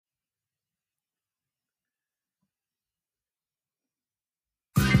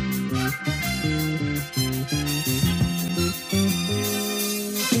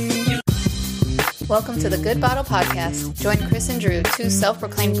Welcome to the Good Bottle Podcast. Join Chris and Drew, two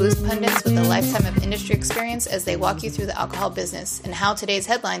self-proclaimed booze pundits with a lifetime of industry experience as they walk you through the alcohol business and how today's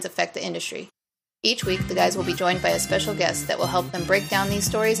headlines affect the industry. Each week, the guys will be joined by a special guest that will help them break down these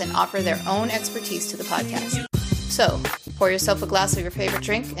stories and offer their own expertise to the podcast. So, pour yourself a glass of your favorite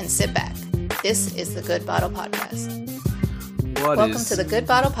drink and sit back. This is the Good Bottle Podcast. Welcome to the Good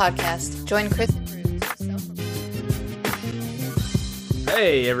Bottle Podcast. Join Chris and Drew.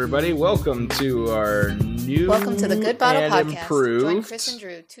 Hey everybody, welcome to our new Welcome to the Good Bottle Podcast. Improved Join Chris and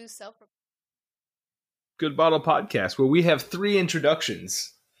Drew, two Good Bottle Podcast, where we have 3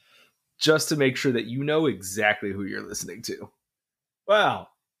 introductions just to make sure that you know exactly who you're listening to. Wow.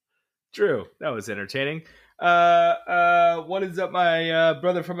 Drew, that was entertaining. What is up, my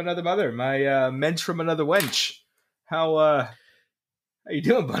brother from another mother, my mensch from another wench? How you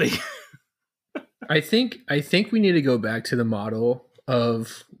doing, buddy? I think we need to go back to the model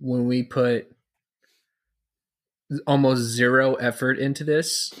of when we put almost zero effort into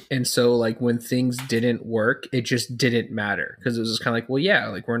this. And so like when things didn't work, it just didn't matter because it was just kind of like, well, yeah,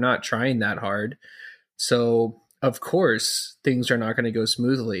 like we're not trying that hard. So of course things are not going to go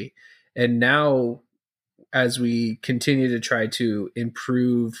smoothly. And now as we continue to try to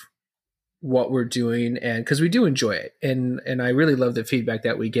improve what we're doing, and because we do enjoy it, and I really love the feedback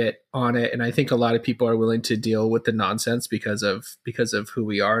that we get on it, and I think a lot of people are willing to deal with the nonsense because of who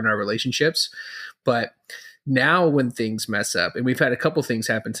we are in our relationships. But now when things mess up, and we've had a couple things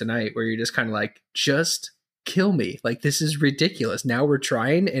happen tonight where you're just kind of like, just kill me, like this is ridiculous. Now we're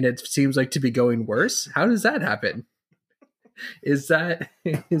trying and it seems like to be going worse. How does that happen? It's inevitable.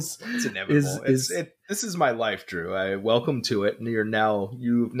 This is my life, Drew. I welcome to it, and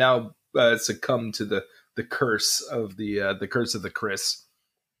you've now succumb to the curse of the curse of the Chris.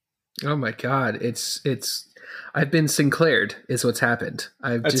 Oh my God. It's I've been Sinclaired is what's happened.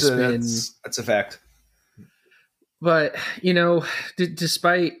 That's a fact. But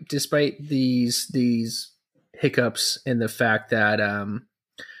despite these hiccups and the fact that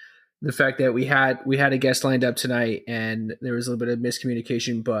we had a guest lined up tonight and there was a little bit of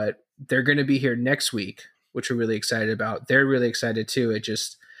miscommunication, but they're going to be here next week, which we're really excited about. They're really excited too. It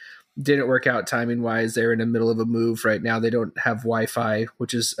just didn't work out timing wise. They're in the middle of a move right now. They don't have Wi-Fi,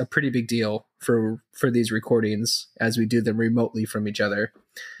 which is a pretty big deal for these recordings as we do them remotely from each other.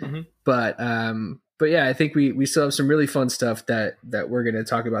 Mm-hmm. But yeah, I think we still have some really fun stuff that we're going to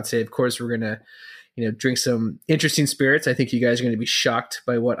talk about today. Of course, we're going to, drink some interesting spirits. I think you guys are going to be shocked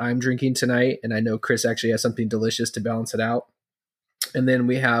by what I'm drinking tonight. And I know Chris actually has something delicious to balance it out. And then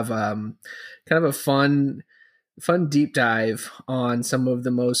we have kind of a fun deep dive on some of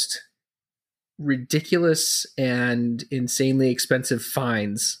the most ridiculous and insanely expensive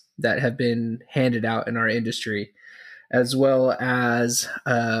fines that have been handed out in our industry, as well as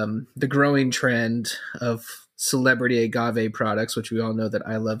the growing trend of celebrity agave products, which we all know that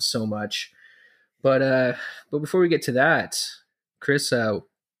I love so much. But before we get to that, Chris, what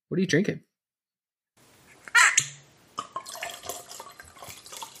are you drinking?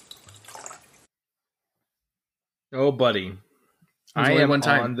 Oh, buddy. Only one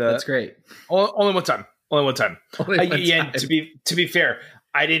time. That's great. Only one time. To be fair,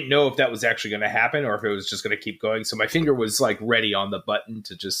 I didn't know if that was actually going to happen or if it was just going to keep going. So my finger was like ready on the button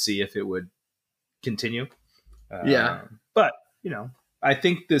to just see if it would continue. Yeah. But, I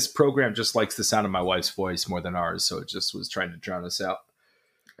think this program just likes the sound of my wife's voice more than ours. So it just was trying to drown us out.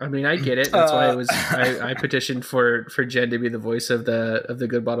 I mean, I get it. That's why I petitioned for Jen to be the voice of the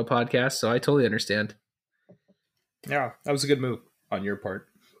Good Bottle Podcast. So I totally understand. Yeah, that was a good move on your part.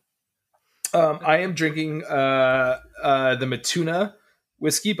 I am drinking the Matuna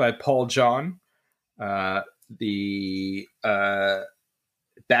whiskey by Paul John. The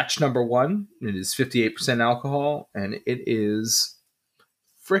batch number 1. It is 58% alcohol, and it is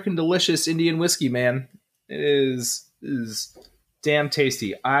freaking delicious Indian whiskey, man. It is damn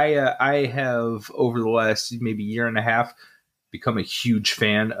tasty. I have over the last maybe year and a half become a huge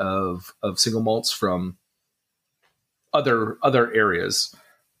fan of single malts from other areas,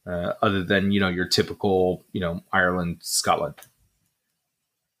 other than your typical Ireland, Scotland,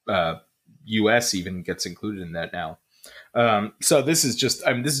 U.S. even gets included in that now. So this is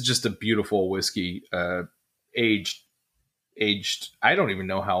just a beautiful whiskey, aged. I don't even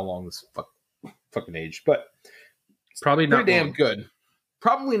know how long this fucking aged, but probably not pretty damn good.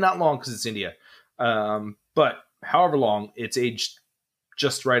 Probably not long because it's India, but however long, it's aged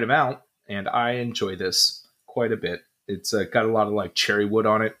just right amount, and I enjoy this quite a bit. It's got a lot of like cherry wood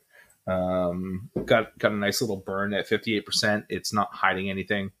on it. Got a nice little burn at 58%. It's not hiding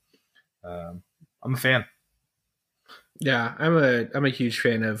anything. I'm a fan. Yeah, I'm a huge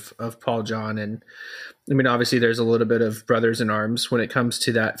fan of Paul John, and I mean obviously there's a little bit of brothers in arms when it comes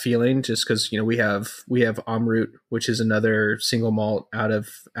to that feeling, just because we have Amrut, which is another single malt out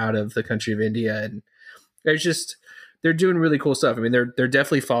of the country of India, and there's just they're doing really cool stuff. I mean they're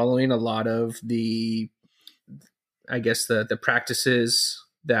definitely following a lot of the, I guess, the practices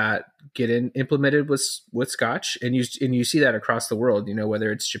that get implemented with Scotch, and you see that across the world.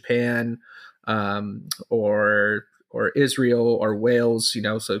 Whether it's Japan, or Israel or Wales.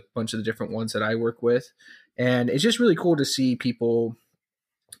 So a bunch of the different ones that I work with, and it's just really cool to see people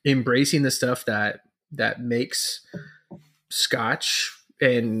embracing the stuff that makes Scotch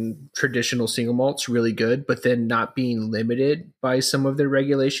and traditional single malts really good, but then not being limited by some of their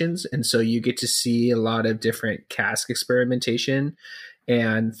regulations. And so you get to see a lot of different cask experimentation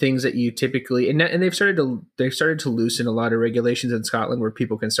and things that you typically, and they've started to loosen a lot of regulations in Scotland where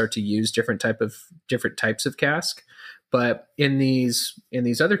people can start to use different types of cask. But in these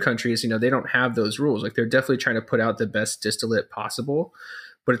other countries, they don't have those rules. Like, they're definitely trying to put out the best distillate possible,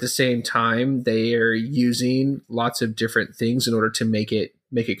 but at the same time, they are using lots of different things in order to make it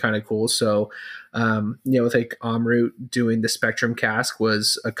kind of cool. So, with like Amrut doing the Spectrum cask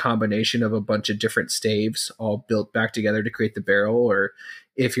was a combination of a bunch of different staves all built back together to create the barrel. Or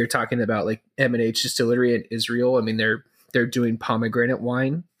if you're talking about like M&H Distillery in Israel, I mean, they're doing pomegranate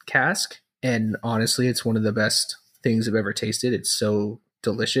wine cask, and honestly, it's one of the best things I've ever tasted. It's so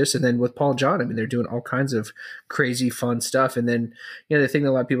delicious. And then with Paul John, I mean, they're doing all kinds of crazy fun stuff. And then, the thing that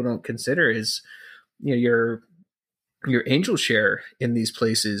a lot of people don't consider is, your angel share in these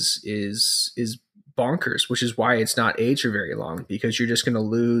places is bonkers, which is why it's not aged for very long, because you're just going to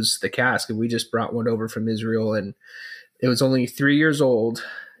lose the cask. And we just brought one over from Israel, and it was only 3 years old,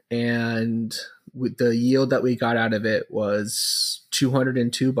 and with the yield that we got out of it was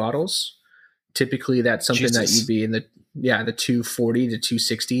 202 bottles. Typically that's something that you'd be in the 240 to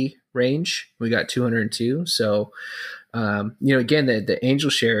 260 range. We got 202. So, again, the angel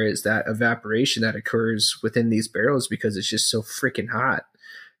share is that evaporation that occurs within these barrels because it's just so freaking hot.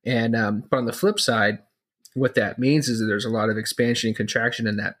 And, but on the flip side, what that means is that there's a lot of expansion and contraction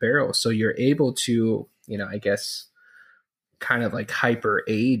in that barrel. So you're able to, I guess, kind of like hyper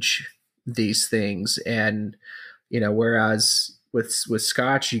age these things. And, whereas with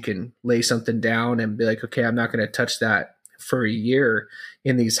Scotch, you can lay something down and be like, okay, I'm not going to touch that for a year.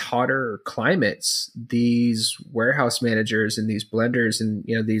 In these hotter climates, these warehouse managers and these blenders and,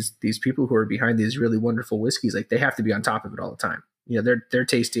 these people who are behind these really wonderful whiskeys, like, they have to be on top of it all the time. They're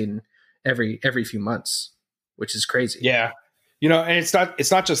tasting every few months, which is crazy. Yeah. And it's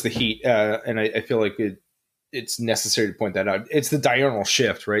not just the heat. And I feel like it's necessary to point that out. It's the diurnal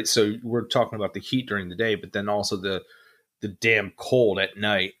shift, right? So we're talking about the heat during the day, but then also the damn cold at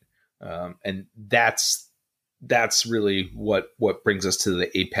night. And that's really what brings us to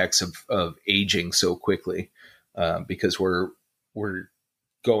the apex of aging so quickly, because we're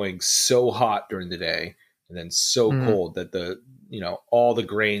going so hot during the day and then so cold that all the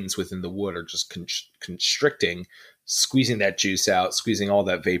grains within the wood are just constricting, squeezing that juice out, squeezing all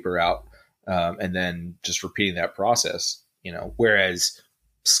that vapor out, and then just repeating that process. Whereas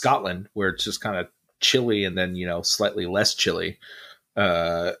Scotland, where it's just kind of chilly and then slightly less chilly,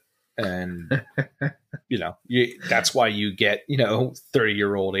 and that's why you get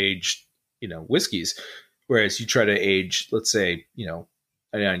 30-year-old aged whiskeys, whereas you try to age, let's say,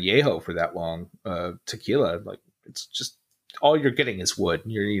 an añejo for that long, tequila, like, it's just all you're getting is wood.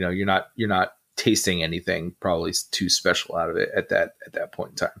 You're not tasting anything probably too special out of it at that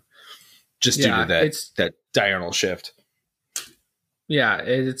point in time, just due to that diurnal shift. Yeah,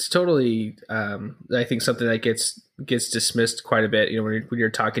 it's totally, I think, something that gets dismissed quite a bit, when you're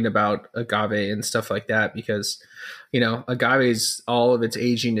talking about agave and stuff like that, because, agave's, all of its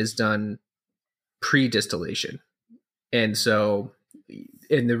aging is done pre-distillation. And so,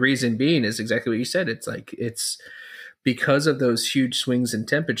 and the reason being is exactly what you said. It's like, it's because of those huge swings in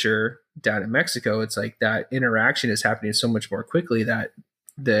temperature down in Mexico. It's like that interaction is happening so much more quickly that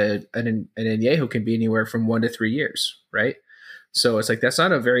an añejo can be anywhere from 1 to 3 years, right? So it's like, that's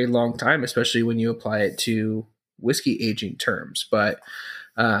not a very long time, especially when you apply it to whiskey aging terms. But,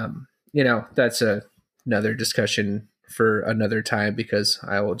 that's another discussion for another time, because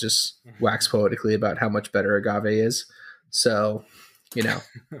I will just wax poetically about how much better agave is. So,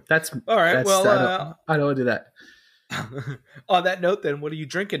 that's all right. That's, well, I don't want to do that. On that note, then, what are you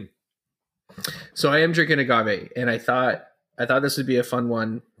drinking? So I am drinking agave, and I thought this would be a fun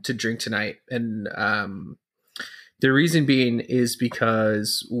one to drink tonight. And, the reason being is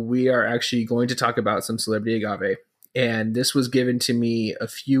because we are actually going to talk about some celebrity agave. And this was given to me a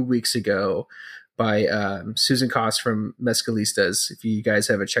few weeks ago by Susan Koss from Mezcalistas. If you guys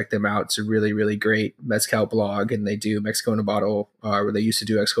haven't checked them out, it's a really, really great mezcal blog, and they do Mexico in a Bottle, or they used to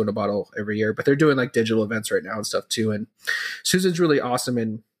do Mexico in a Bottle every year, but they're doing like digital events right now and stuff too. And Susan's really awesome,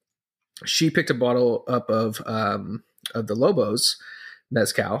 and she picked a bottle up of the Lobos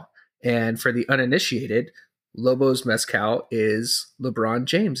mezcal, and for the uninitiated, Lobos mezcal is LeBron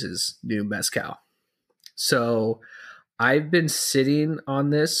James's new mezcal. So I've been sitting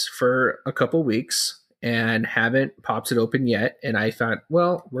on this for a couple weeks and haven't popped it open yet. And I thought,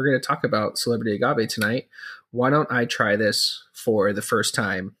 well, we're going to talk about Celebrity Agave tonight. Why don't I try this for the first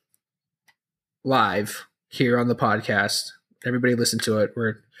time live here on the podcast? Everybody listen to it.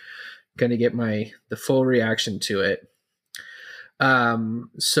 We're going to get the full reaction to it.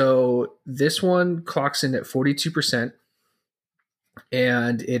 So this one clocks in at 42%,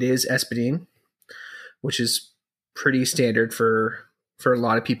 and it is Espadín, which is pretty standard for a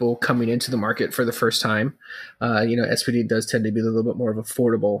lot of people coming into the market for the first time. Espadín does tend to be a little bit more of an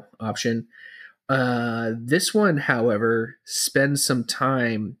affordable option. This one, however, spends some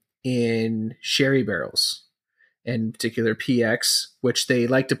time in sherry barrels, in particular PX, which they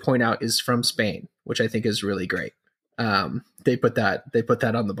like to point out is from Spain, which I think is really great. They put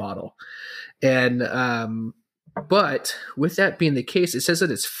that on the bottle. And but with that being the case, it says that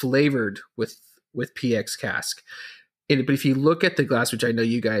it's flavored with PX cask. But if you look at the glass, which I know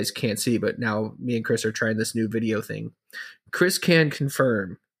you guys can't see, but now me and Chris are trying this new video thing, Chris can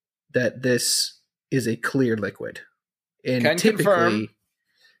confirm that this is a clear liquid. And typically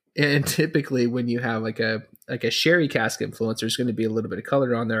when you have like a sherry cask influence, there's going to be a little bit of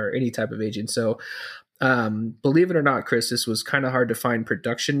color on there or any type of aging. So believe it or not, Chris, this was kind of hard to find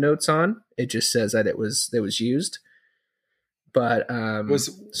production notes on. It just says that it was used. But was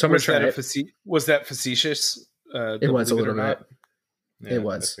that facetious? It was a little bit. Yeah, it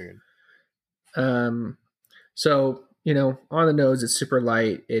was. So on the nose, it's super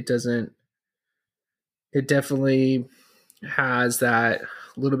light. It definitely has that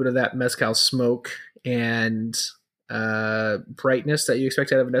little bit of that mezcal smoke and brightness that you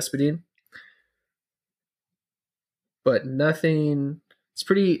expect out of an Espadín, but nothing. It's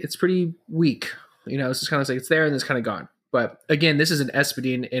pretty weak. It's just kind of like it's there and it's kind of gone. But again, this is an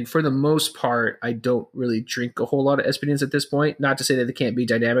Espadín, and for the most part, I don't really drink a whole lot of Espadíns at this point. Not to say that they can't be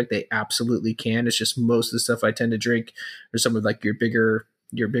dynamic; they absolutely can. It's just most of the stuff I tend to drink are some of like your bigger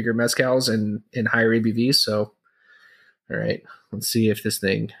mezcals and higher ABVs. So, all right, let's see what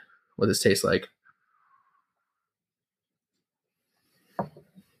this tastes like.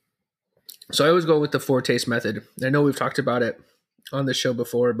 So I always go with the 4-taste method. I know we've talked about it on the show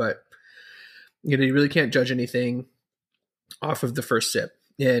before, but you really can't judge anything off of the first sip.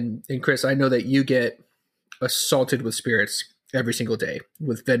 And Chris, I know that you get assaulted with spirits every single day,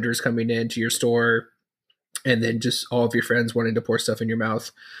 with vendors coming into your store and then just all of your friends wanting to pour stuff in your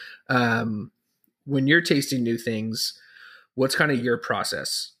mouth. When you're tasting new things, what's kind of your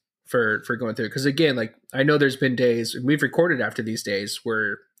process for going through? Because again, like I know there's been days, and we've recorded after these days,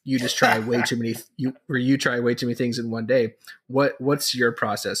 where you just try way too many things in one day. What's your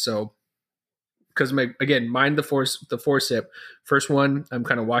process? So, because mine the four sip. First one, I'm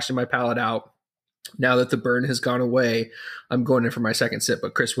kind of washing my palate out. Now that the burn has gone away, I'm going in for my second sip.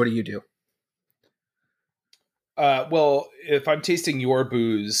 But Chris, what do you do? Well, if I'm tasting your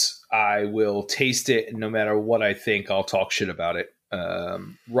booze, I will taste it, and no matter what I think, I'll talk shit about it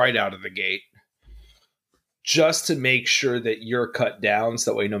right out of the gate, just to make sure that you're cut down.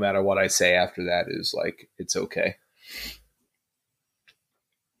 So that way, no matter what I say after that, is like it's okay.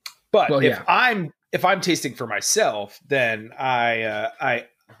 But if I'm tasting for myself, then I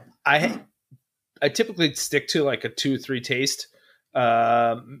typically stick to like a 2-3 taste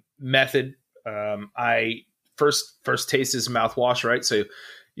method. I first taste is mouthwash, right? So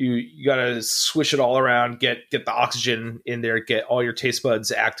you got to swish it all around, get the oxygen in there, get all your taste buds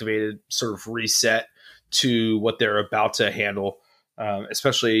activated, sort of reset to what they're about to handle.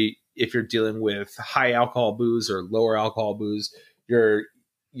 Especially if you're dealing with high alcohol booze or lower alcohol booze,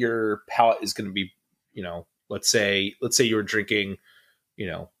 your palate is going to be, let's say you were drinking,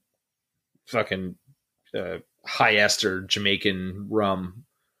 fucking high ester Jamaican rum,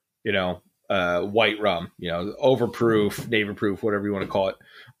 white rum, overproof, navy proof, whatever you want to call it.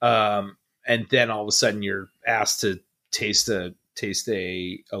 And then all of a sudden you're asked to taste a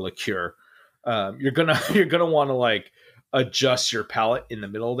liqueur. You're going to want to like adjust your palate in the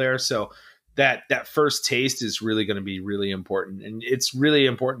middle there. So that first taste is really going to be really important. And it's really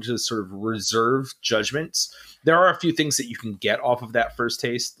important to sort of reserve judgments. There are a few things that you can get off of that first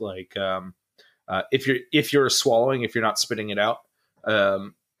taste. Like, if you're swallowing, if you're not spitting it out,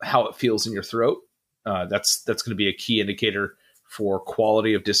 how it feels in your throat. That's going to be a key indicator for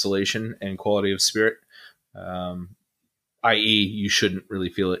quality of distillation and quality of spirit. I.e., you shouldn't really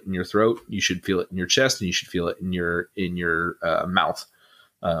feel it in your throat. You should feel it in your chest, and you should feel it in your mouth.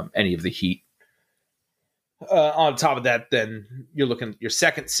 Any of the heat. On top of that, then you're looking at your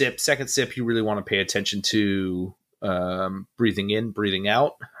second sip. Second sip, you really want to pay attention to breathing in, breathing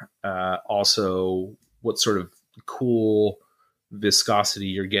out. Also, what sort of cool viscosity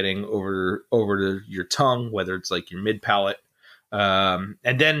you're getting over your tongue, whether it's like your mid palate, and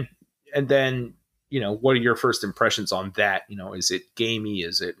then what are your first impressions on that? Is it gamey?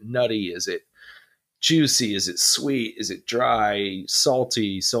 Is it nutty? Is it juicy? Is it sweet? Is it dry,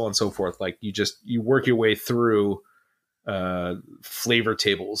 salty, so on and so forth? Like you work your way through flavor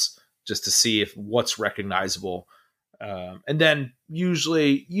tables just to see if what's recognizable. And then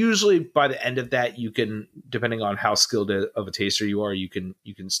usually by the end of that, you can, depending on how skilled of a taster you are, you can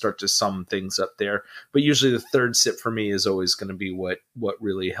start to sum things up there. But usually the third sip for me is always going to be what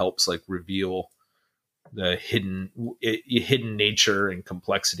really helps like reveal the hidden nature and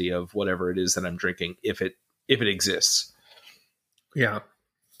complexity of whatever it is that I'm drinking, if it exists. Yeah.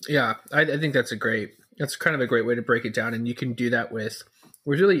 I think that's kind of a great way to break it down. And you can do that with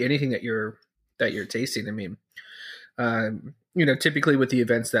really anything that you're tasting. I mean, typically with the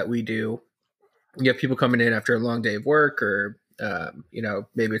events that we do, you have people coming in after a long day of work, or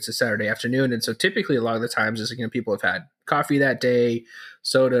maybe it's a Saturday afternoon. And so typically a lot of the times is, people have had coffee that day,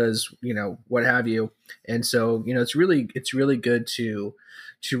 sodas, what have you. And so, it's really good to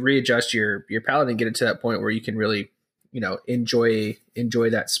readjust your palate and get it to that point where you can really, enjoy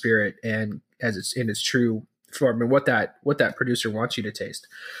that spirit and as it's in its true form and what that producer wants you to taste.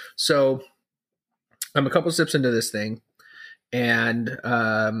 So I'm a couple sips into this thing, and,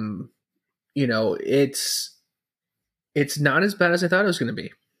 it's not as bad as I thought it was going to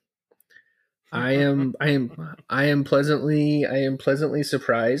be. I am pleasantly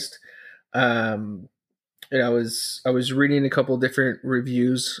surprised. And I was reading a couple different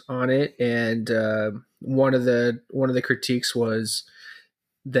reviews on it, and one of the critiques was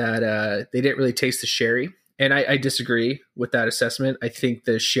that they didn't really taste the sherry, and I disagree with that assessment. I think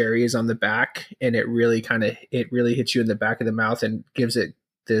the sherry is on the back, and it really hits you in the back of the mouth and gives it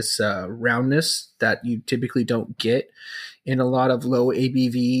this roundness that you typically don't get in a lot of low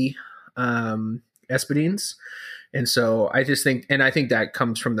ABV espadines. And so I think that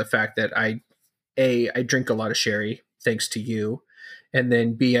comes from the fact that I drink a lot of sherry thanks to you, and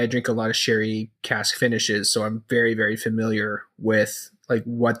then B, I drink a lot of sherry cask finishes, so I'm very, very familiar with like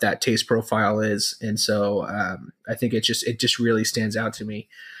what that taste profile is. And so I think it just really stands out to me.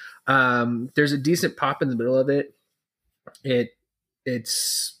 There's a decent pop in the middle of it.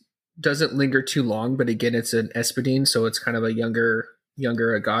 It's doesn't linger too long, but again, it's an espadine, so it's kind of a younger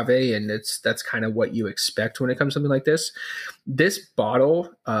agave, and that's kind of what you expect when it comes to something like this. This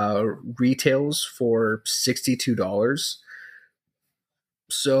bottle retails for $62.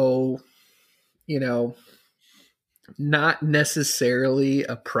 So, not necessarily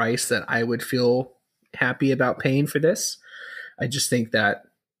a price that I would feel happy about paying for this. I just think that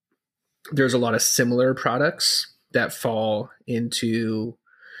there's a lot of similar products that fall into,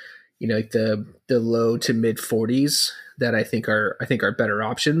 like the low to mid 40s that I think are better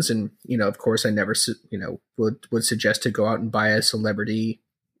options. And, of course I never, would suggest to go out and buy a celebrity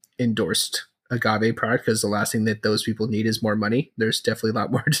endorsed agave product, because the last thing that those people need is more money. There's definitely a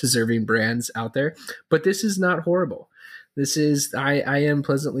lot more deserving brands out there, but this is not horrible. This is, I am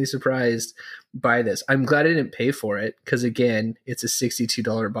pleasantly surprised by this. I'm glad I didn't pay for it, because again, it's a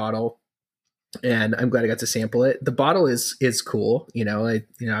 $62 bottle, and I'm glad I got to sample it. The bottle is cool.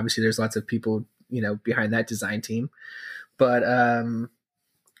 Obviously there's lots of people, behind that design team, but,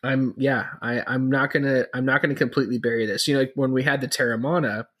 I'm not gonna completely bury this. Like when we had the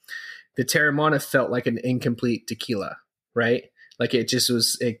Terramana felt like an incomplete tequila, right? Like it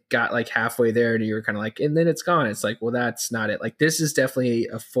got like halfway there, and you were kind of like, and then it's gone. It's like, well, that's not it. Like this is definitely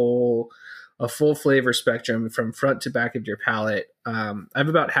a full flavor spectrum from front to back of your palate. I have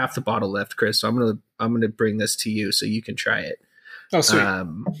about half the bottle left, Chris, so I'm gonna bring this to you so you can try it. Oh, sweet.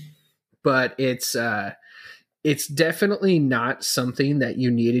 But it's definitely not something that you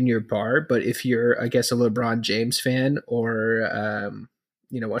need in your bar. But if you're, I guess, a LeBron James fan, or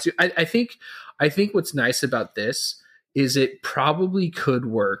I think what's nice about this is it probably could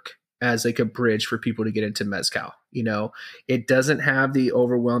work as like a bridge for people to get into mezcal. It doesn't have the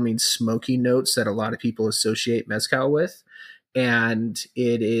overwhelming smoky notes that a lot of people associate mezcal with, and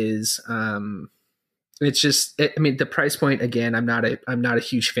it is the price point, again, I'm not a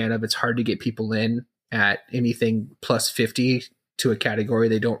huge fan of. It's hard to get people in at anything plus 50 to a category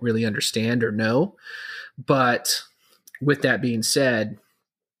they don't really understand or know. But with that being said,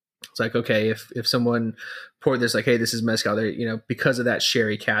 it's like, okay, if someone poured this, like, hey, this is mezcal, there, you know, because of that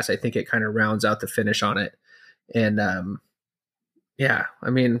sherry cast, I think it kind of rounds out the finish on it. And yeah,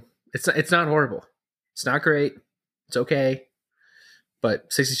 I mean, it's not horrible. It's not great. It's okay. But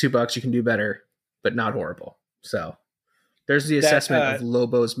 $62, you can do better, but not horrible. So there's the assessment of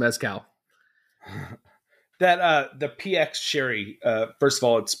Lobos mezcal. That the PX sherry. First of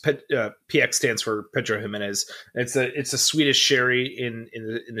all, it's PX stands for Pedro Jimenez. It's a Swedish sherry in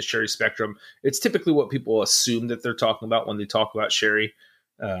the sherry spectrum. It's typically what people assume that they're talking about when they talk about sherry,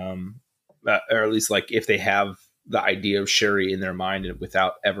 or at least like if they have the idea of sherry in their mind and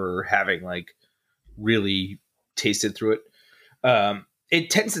without ever having like really tasted through it. It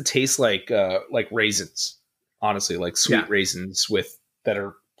tends to taste like raisins, honestly, like sweet raisins that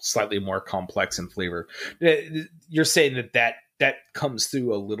are slightly more complex in flavor. You're saying that comes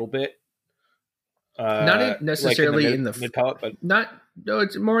through a little bit, not necessarily like in the mid palate, but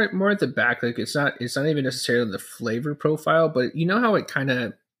it's more at the back. Like it's not even necessarily the flavor profile, but you know how it kind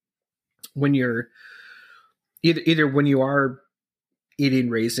of, when you're either when you are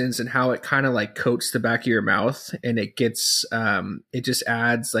eating raisins, and how it kind of like coats the back of your mouth, and it gets it just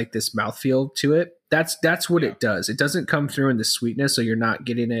adds like this mouthfeel to it. That's what it does. It doesn't come through in the sweetness, so you're not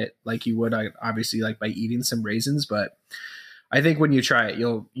getting it like you would obviously like by eating some raisins. But I think when you try it,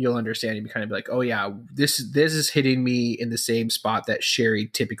 you'll understand. You kind of be like, oh yeah, this is hitting me in the same spot that sherry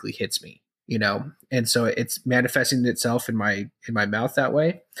typically hits me, you know. And so it's manifesting itself in my mouth that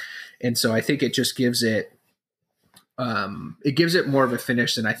way. And so I think it just gives it more of a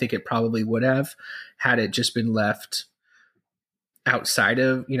finish than I think it probably would have had it just been left outside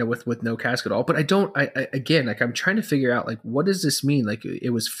of, you know, with no cask at all. But I again, like, I'm trying to figure out, like, what does this mean? Like,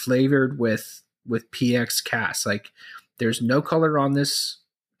 it was flavored with PX cask. Like, there's no color on this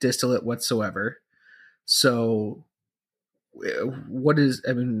distillate whatsoever. So what did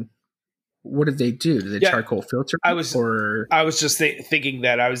they do? Did they charcoal filter? I was just thinking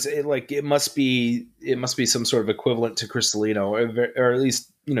that it must be some sort of equivalent to Cristalino, or at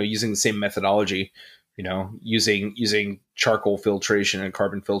least, you know, using the same methodology, you know, using charcoal filtration and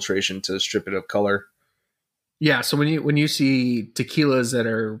carbon filtration to strip it of color. Yeah. So when you see tequilas that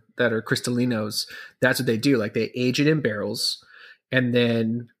are Cristalinos, that's what they do. Like, they age it in barrels, and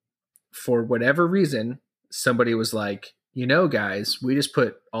then for whatever reason, somebody was like, you know, guys, we just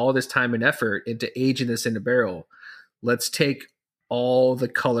put all this time and effort into aging this in a barrel. Let's take all the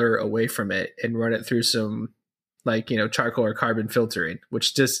color away from it and run it through some, like, you know, charcoal or carbon filtering,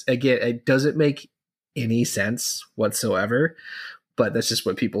 which just, again, it doesn't make any sense whatsoever, but that's just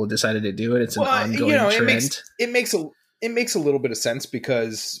what people decided to do. And it's an ongoing trend. It makes a little bit of sense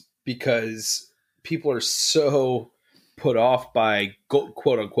because people are so put off by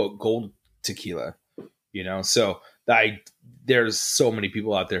quote unquote gold tequila, you know, so there's so many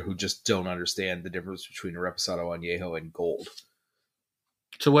people out there who just don't understand the difference between a Reposado Añejo and gold.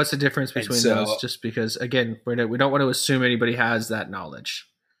 So what's the difference between those? Just because, again, we don't want to assume anybody has that knowledge.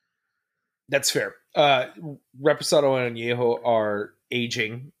 That's fair. Reposado and Añejo are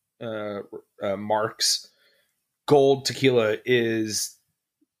aging marks. Gold tequila is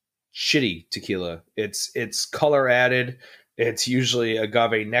shitty tequila. It's color added. It's usually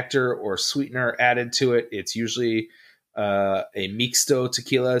agave nectar or sweetener added to it. It's usually a mixto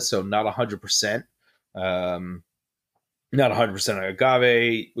tequila, so not 100%. Not 100%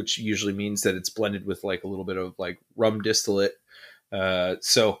 agave, which usually means that it's blended with like a little bit of like rum distillate.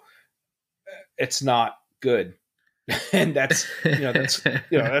 So it's not good. And that's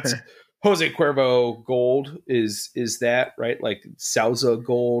Jose Cuervo Gold is that, right? Like Sauza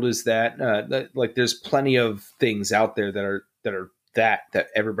Gold is that. Like there's plenty of things out there that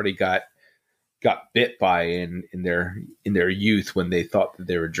everybody got bit by in their youth when they thought that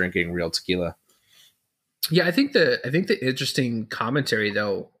they were drinking real tequila. Yeah, I think the interesting commentary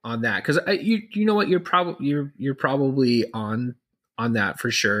though on that, because you know what, you're probably on that for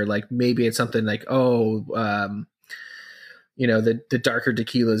sure. Like, maybe it's something like, you know, the darker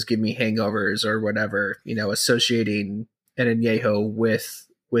tequilas give me hangovers or whatever, you know, associating an añejo with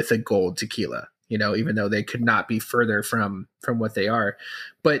a gold tequila, you know, even though they could not be further from what they are.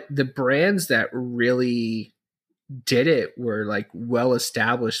 But the brands that really did it were like well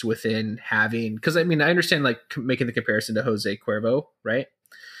established within having, because I mean, I understand like making the comparison to Jose Cuervo, right?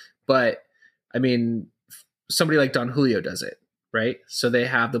 But I mean, somebody like Don Julio does it, right? So they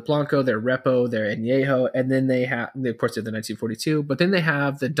have the Blanco, their Repo, their Añejo, and then they have, of course, they have the 1942, but then they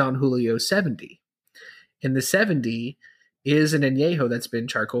have the Don Julio 70. And the 70 is an añejo that's been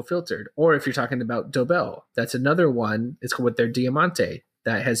charcoal filtered. Or if you're talking about Dobel, that's another one. It's with their Diamante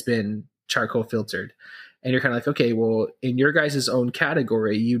that has been charcoal filtered. And you're kind of like, okay, well, in your guys' own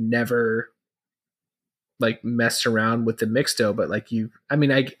category, you never like messed around with the mixto, but like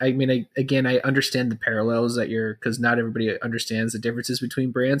again, I understand the parallels that because not everybody understands the differences between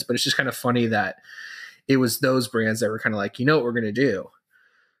brands, but it's just kind of funny that it was those brands that were kind of like, you know what we're going to do?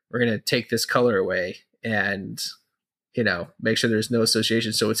 We're going to take this color away and, make sure there's no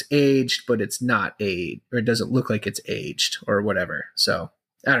association. So it's aged, but it's not aged, or it doesn't look like it's aged or whatever. So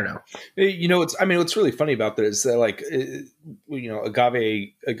I don't know. What's really funny about this is that like, agave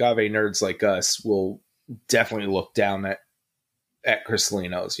nerds like us will definitely look down at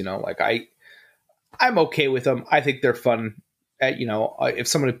Cristalinos, I'm okay with them. I think they're fun. If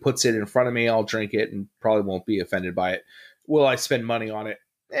somebody puts it in front of me, I'll drink it and probably won't be offended by it. Will I spend money on it?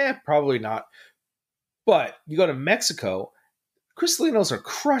 Probably not. But you go to Mexico, Cristalinos are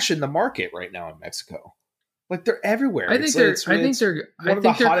crushing the market right now in Mexico. Like they're everywhere. I think they're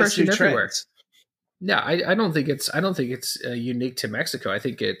crushing everywhere. Trends. Yeah, I don't think it's unique to Mexico. I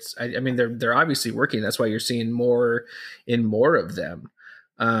think they're obviously working. That's why you're seeing more of them.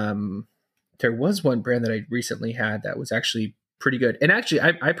 There was one brand that I recently had that was actually pretty good, and actually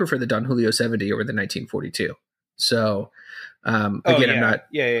I prefer the Don Julio 70 over the 1942. So I'm not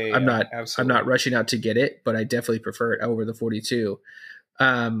rushing out to get it, but I definitely prefer it over the 42.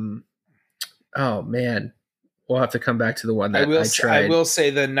 Oh man. We'll have to come back to the one that I tried. I will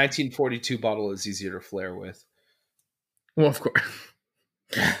say the 1942 bottle is easier to flare with. Well, of course,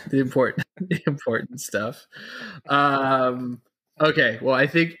 the important stuff. Okay, well, I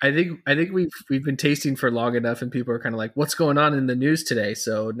think we've been tasting for long enough, and people are kind of like, "What's going on in the news today?"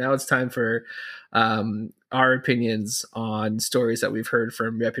 So now it's time for our opinions on stories that we've heard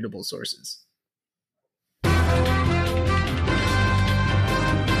from reputable sources.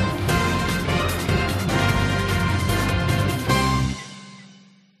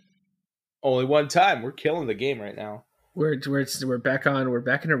 Only one time. We're killing the game right now. We're back on. We're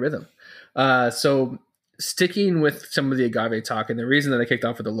back in a rhythm. So sticking with some of the agave talk, and the reason that I kicked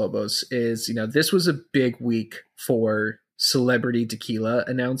off with the Lobos is, this was a big week for celebrity tequila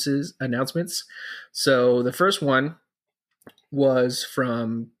announcements. So the first one was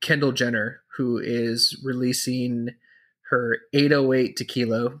from Kendall Jenner, who is releasing her 808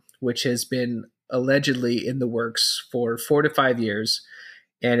 tequila, which has been allegedly in the works for 4 to 5 years.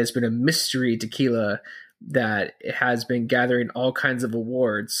 And it's been a mystery tequila that has been gathering all kinds of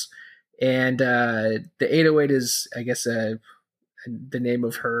awards. And the 808 is, I guess, the name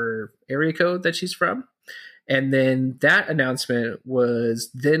of her area code that she's from. And then that announcement was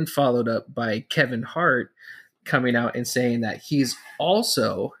then followed up by Kevin Hart coming out and saying that he's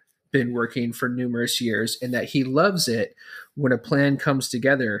also been working for numerous years and that he loves it when a plan comes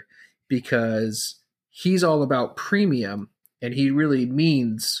together because he's all about premium. And he really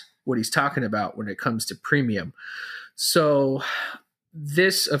means what he's talking about when it comes to premium. So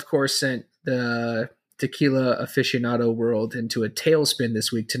this, of course, sent the tequila aficionado world into a tailspin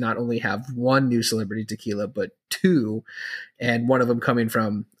this week to not only have one new celebrity tequila, but two, and one of them coming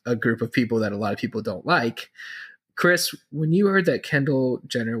from a group of people that a lot of people don't like. Chris, when you heard that Kendall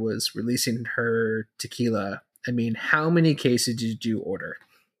Jenner was releasing her tequila, how many cases did you order?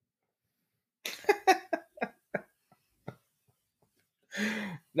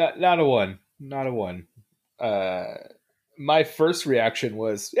 Not a one. My first reaction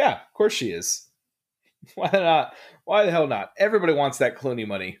was, yeah, of course she is. Why not? Why the hell not? Everybody wants that Clooney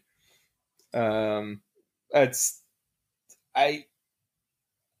money. I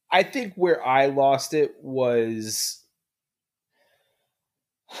think where I lost it was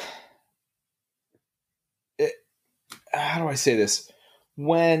how do I say this?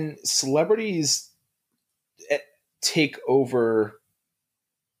 When celebrities take over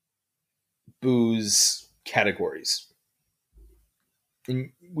booze categories.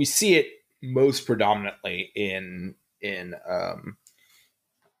 And we see it most predominantly in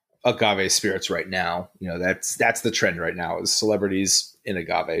agave spirits right now. That's the trend right now is celebrities in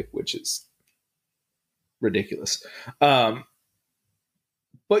agave, which is ridiculous. But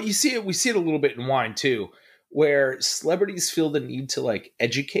we see it a little bit in wine too, where celebrities feel the need to like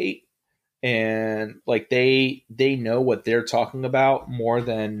educate and like they know what they're talking about more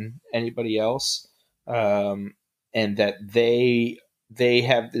than anybody else, and that they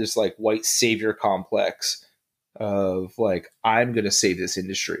have this like white savior complex of like, I'm gonna save this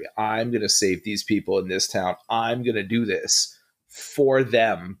industry, I'm gonna save these people in this town, I'm gonna do this for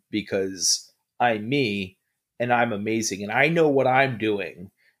them because I'm me and I'm amazing and I know what I'm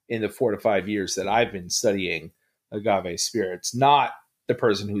doing in the 4 to 5 years that I've been studying agave spirits, not the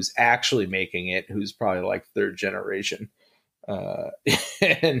person who's actually making it, who's probably like third generation,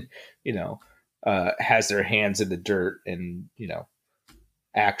 and has their hands in the dirt and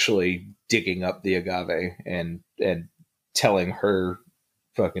actually digging up the agave and telling her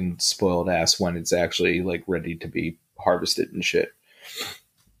fucking spoiled ass when it's actually like ready to be harvested and shit.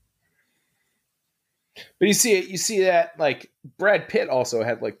 But you see that like Brad Pitt also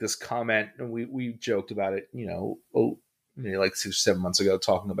had like this comment, and we joked about it, like 6 or 7 months ago,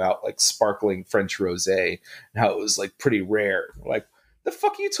 talking about like sparkling French rosé and how it was like pretty rare. Like, the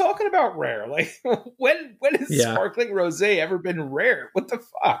fuck are you talking about rare? Like, when has sparkling rosé ever been rare? What the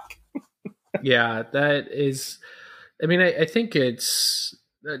fuck? Yeah, that is. I mean, I think it's.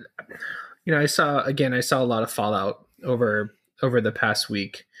 I saw a lot of fallout over the past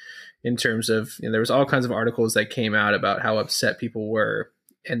week, in terms of, there was all kinds of articles that came out about how upset people were.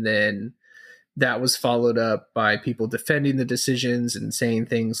 And then that was followed up by people defending the decisions and saying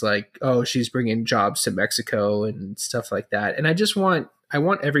things like, oh, she's bringing jobs to Mexico and stuff like that. And I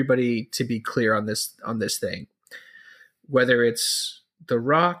want everybody to be clear on this thing, whether it's The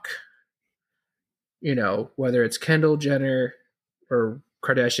Rock, whether it's Kendall Jenner or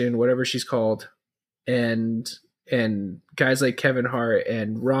Kardashian, whatever she's called, and guys like Kevin Hart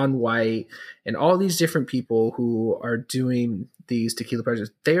and Ron White and all these different people who are doing these tequila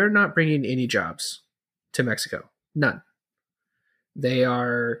projects, they are not bringing any jobs to Mexico. None. They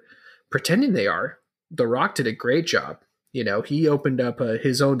are pretending they are. The Rock did a great job. He opened up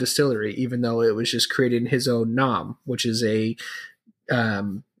his own distillery, even though it was just creating his own NOM, which is a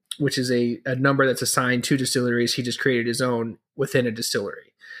number that's assigned to distilleries. He just created his own within a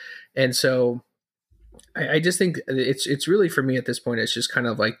distillery. And so I just think it's really, for me at this point, it's just kind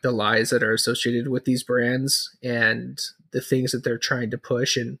of like the lies that are associated with these brands and the things that they're trying to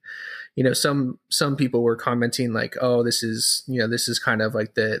push. And, some people were commenting like, oh, this is kind of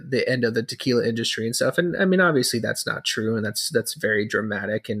like the end of the tequila industry and stuff. And I mean, obviously that's not true. And that's very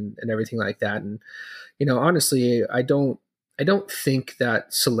dramatic and everything like that. And, honestly, I don't think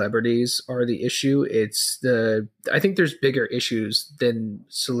that celebrities are the issue. I think there's bigger issues than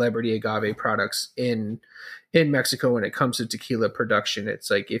celebrity agave products in Mexico when it comes to tequila production. It's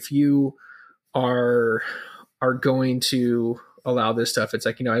like, if you are going to allow this stuff, it's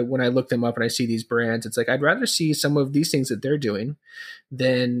like, when I look them up and I see these brands, it's like, I'd rather see some of these things that they're doing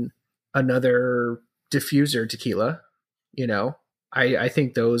than another diffuser tequila. I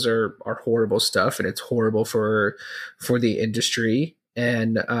think those are horrible stuff, and it's horrible for the industry.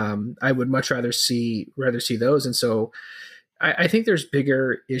 And I would much rather see those. And so I think there's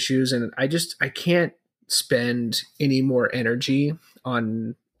bigger issues, and I can't spend any more energy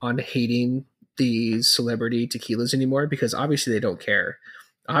on hating these celebrity tequilas anymore, because obviously they don't care.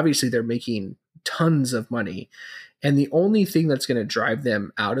 Obviously they're making tons of money. And the only thing that's going to drive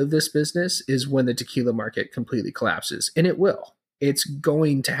them out of this business is when the tequila market completely collapses. And it will. It's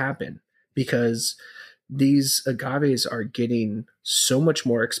going to happen, because these agaves are getting so much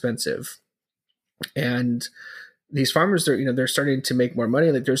more expensive, and these farmers, they're starting to make more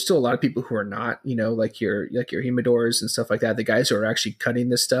money. Like, there's still a lot of people who are not, like your humidors and stuff like that. The guys who are actually cutting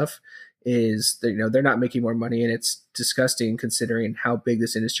this stuff they're not making more money, and it's disgusting considering how big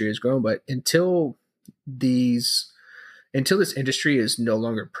this industry has grown. But until this industry is no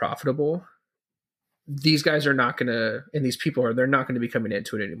longer profitable, these guys are not going to, and these people they're not going to be coming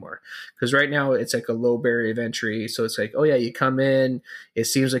into it anymore. Because right now it's like a low barrier of entry. So it's like, oh yeah, you come in, it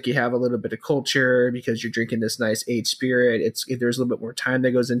seems like you have a little bit of culture because you're drinking this nice aged spirit. There's a little bit more time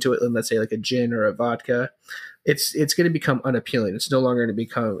that goes into it than, let's say, like a gin or a vodka. It's going to become unappealing. It's no longer going to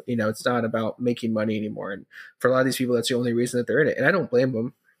become, it's not about making money anymore. And for a lot of these people, that's the only reason that they're in it. And I don't blame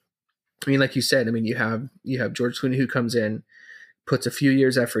them. I mean, like you said, you have George Clooney, who comes in, puts a few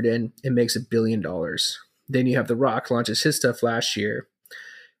years effort in, and makes $1 billion. Then you have The Rock, launches his stuff last year.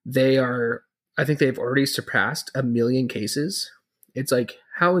 I think they've already surpassed 1 million cases. It's like,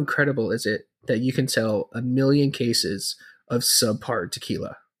 how incredible is it that you can sell 1 million cases of subpar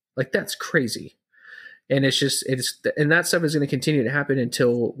tequila? Like, that's crazy. And and that stuff is going to continue to happen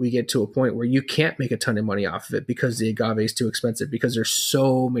until we get to a point where you can't make a ton of money off of it because the agave is too expensive, because there's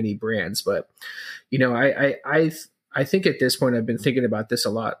so many brands. But, I think at this point, I've been thinking about this a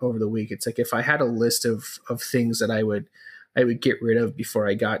lot over the week. It's like, if I had a list of things that I would get rid of before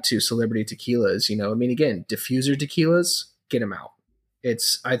I got to celebrity tequilas, again, diffuser tequilas, get them out.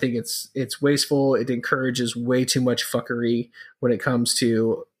 I think it's wasteful. It encourages way too much fuckery when it comes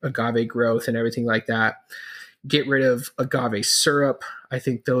to agave growth and everything like that. Get rid of agave syrup. I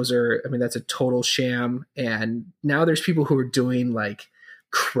think that's a total sham. And now there's people who are doing like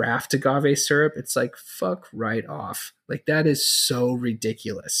craft agave syrup, it's like, fuck right off. Like, that is so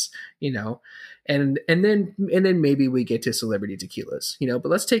ridiculous, you know? And then maybe we get to celebrity tequilas, you know, but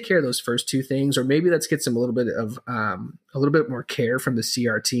let's take care of those first two things, or maybe let's get some a little bit more care from the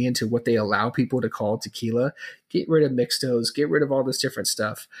CRT into what they allow people to call tequila. Get rid of mixtos, get rid of all this different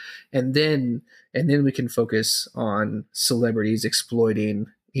stuff, and then we can focus on celebrities exploiting,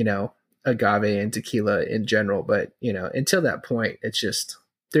 you know, agave and tequila in general. But, you know, until that point, it's just,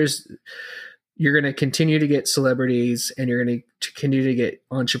 you're going to continue to get celebrities, and you're going to continue to get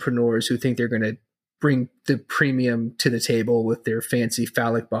entrepreneurs who think they're going to bring the premium to the table with their fancy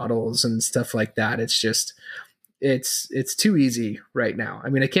phallic bottles and stuff like that. It's just, it's too easy right now. I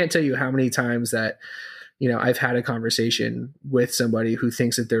mean, I can't tell you how many times that, you know, I've had a conversation with somebody who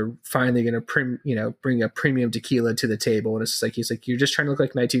thinks that they're finally going to bring a premium tequila to the table. And it's just like, he's like, you're just trying to look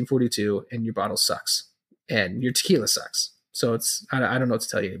like 1942 and your bottle sucks and your tequila sucks. So I don't know what to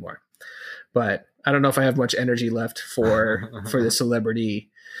tell you anymore. But I don't know if I have much energy left for the celebrity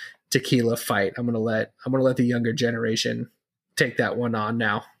tequila fight. I'm gonna let the younger generation take that one on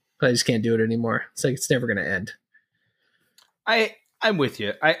now. I just can't do it anymore. It's like, it's never gonna end. I'm with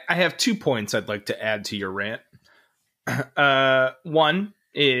you. I have 2 points I'd like to add to your rant. One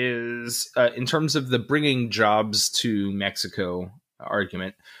is in terms of the bringing jobs to Mexico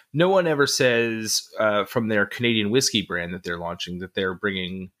argument. No one ever says from their Canadian whiskey brand that they're launching that they're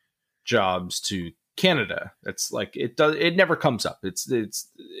bringing jobs to Canada. That's like, it never comes up.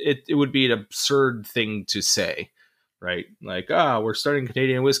 It would be an absurd thing to say, right? Like, we're starting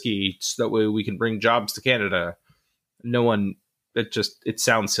Canadian whiskey so that way we can bring jobs to Canada. No one, it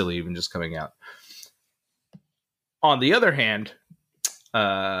sounds silly even just coming out. On the other hand,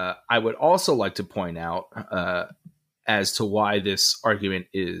 I would also like to point out as to why this argument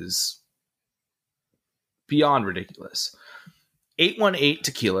is beyond ridiculous. 818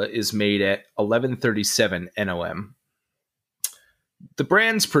 tequila is made at 1137 NOM. The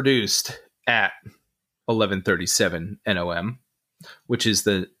brand's produced at 1137 NOM, which is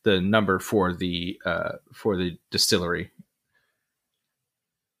the number for the distillery,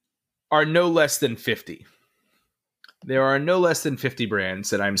 are no less than 50. There are no less than 50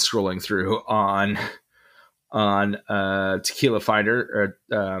 brands that I'm scrolling through on Tequila Finder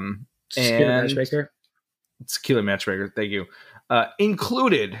and Tequila Matchmaker. Thank you.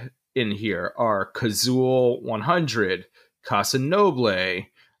 Included in here are Cazul 100, Casa Noble,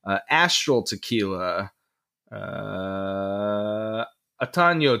 Astral Tequila, Atanyo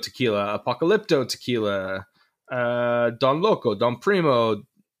Tequila, Apocalypto Tequila, Don Loco, Don Primo,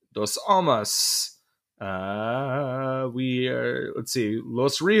 Dos Almas. Let's see,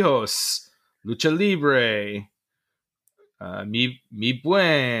 Los Rijos, Lucha Libre, Mi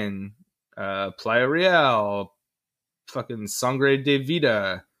Buen, Playa Real, fucking Sangre de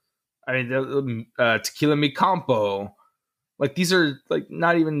Vida. I mean, Tequila Mi Campo. Like, these are like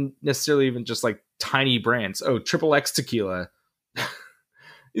not even necessarily even just like tiny brands. Oh, Triple X Tequila.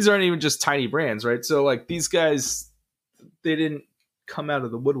 These aren't even just tiny brands, right? So like, these guys, they didn't come out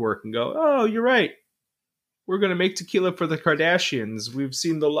of the woodwork and go, oh, you're right, we're going to make tequila for the Kardashians. We've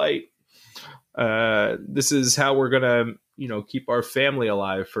seen the light. This is how we're going to, you know, keep our family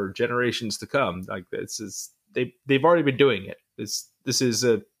alive for generations to come. Like, this is, they've already been doing it. This is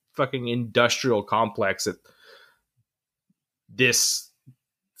a fucking industrial complex that this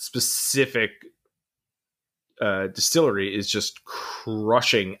specific distillery is just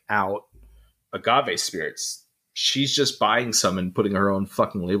crushing out agave spirits. She's just buying some and putting her own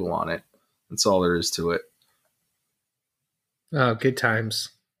fucking label on it. That's all there is to it. Oh, good times.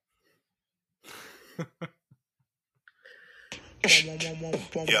 All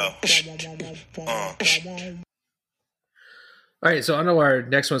right, so on to our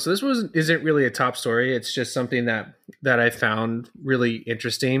next one. So this isn't really a top story. It's just something that I found really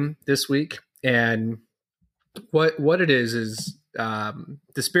interesting this week. And what it is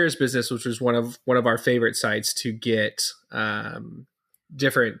the Spirits Business, which was one of our favorite sites to get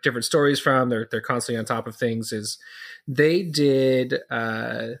different stories from. They're constantly on top of things. Is they did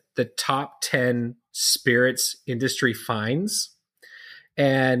the top 10 spirits industry fines,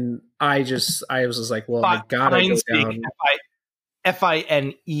 and I was just like, well, I gotta go down.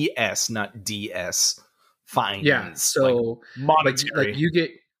 FINES, not DS. Fines. Yeah. So like monetary. Like you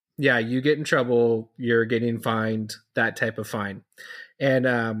get in trouble, you're getting fined, that type of fine. And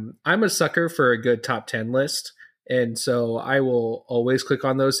I'm a sucker for a good top 10 list. And so I will always click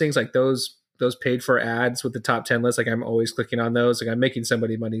on those things, like those paid for ads with the top 10 list. Like, I'm always clicking on those. Like, I'm making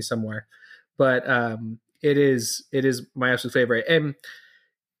somebody money somewhere. But it is my absolute favorite. And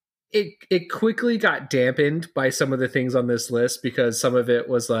it quickly got dampened by some of the things on this list, because some of it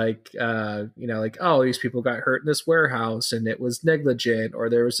was like, like, oh, these people got hurt in this warehouse and it was negligent, or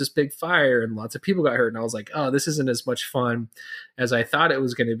there was this big fire and lots of people got hurt. And I was like, oh, this isn't as much fun as I thought it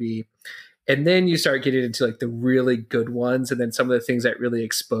was going to be. And then you start getting into like the really good ones, and then some of the things that really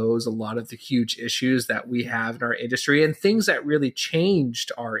expose a lot of the huge issues that we have in our industry, and things that really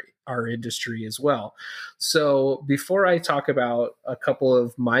changed our industry as well. So before I talk about a couple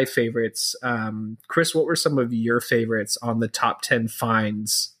of my favorites, Chris, what were some of your favorites on the top 10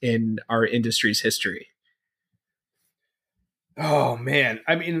 fines in our industry's history? Oh man,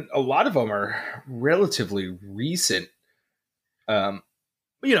 I mean, a lot of them are relatively recent.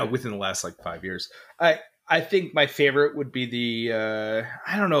 Within the last like 5 years. I think my favorite would be the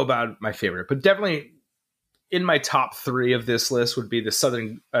I don't know about my favorite, but definitely in my top 3 of this list would be the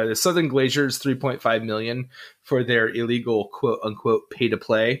Southern Glaciers 3.5 million for their illegal quote unquote pay to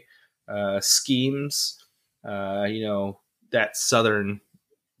play schemes. That Southern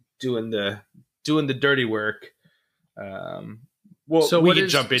doing the dirty work. Well, so we can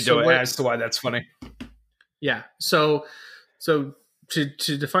jump into it as to why that's funny. Yeah. So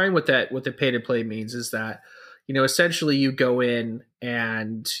to define what the pay to play means is that, essentially you go in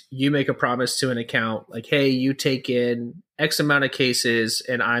and you make a promise to an account like, hey, you take in X amount of cases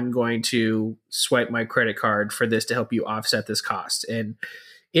and I'm going to swipe my credit card for this to help you offset this cost. And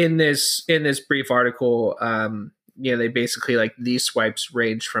in this brief article, they basically, like, these swipes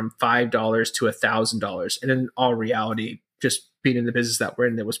range from $5 to $1,000. And in all reality, just being in the business that we're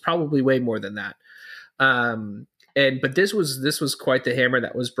in, it was probably way more than that. But this was quite the hammer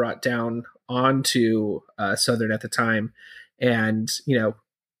that was brought down onto Southern at the time, and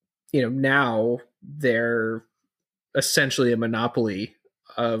now they're essentially a monopoly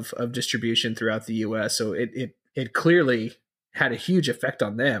of distribution throughout the U.S. So it clearly had a huge effect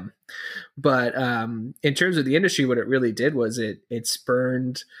on them. But in terms of the industry, what it really did was it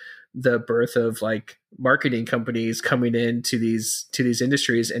spurned the birth of like marketing companies coming into these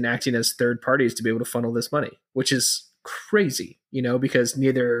industries and acting as third parties to be able to funnel this money, which is crazy, because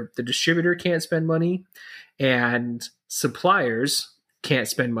neither the distributor can't spend money and suppliers can't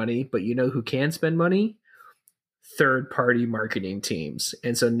spend money, but who can spend money? Third party marketing teams.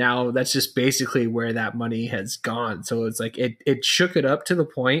 And so now that's just basically where that money has gone. So it's like it shook it up to the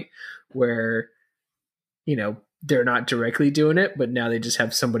point where, they're not directly doing it, but now they just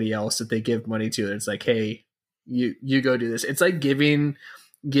have somebody else that they give money to. It's like, hey, you go do this. It's like giving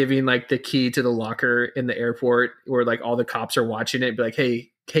like the key to the locker in the airport where like all the cops are watching it, be like, hey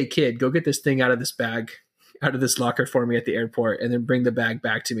kid, go get this thing out of this bag, out of this locker for me at the airport, and then bring the bag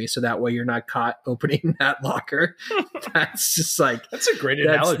back to me. So that way you're not caught opening that locker. That's just like, that's a great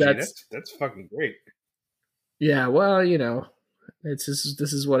analogy. That's fucking great. Yeah. Well, this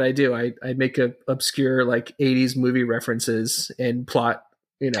is what I do. I make obscure like 80s movie references and plot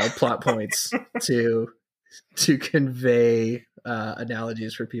points to convey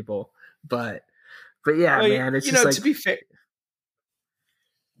analogies for people. But yeah, man, it's just like, to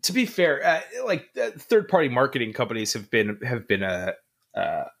be fair, third party marketing companies have been a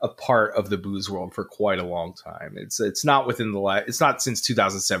part of the booze world for quite a long time. It's not within it's not since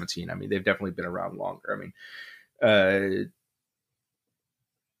 2017. I mean, they've definitely been around longer. I mean,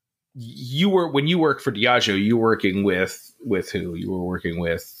 when you work for Diageo, you were working with who? You were working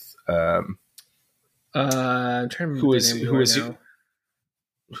with I'm trying to remember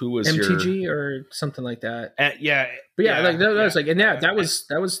who was MTG or something like that. Yeah, but that was like, and that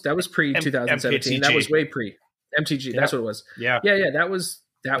was pre 2017. That was way pre MTG. Yep. That's what it was. Yeah. That was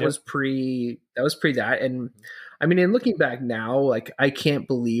pre that. And I mean, in looking back now, like, I can't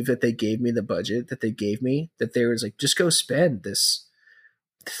believe that they gave me the budget that they gave me. That they was like, just go spend this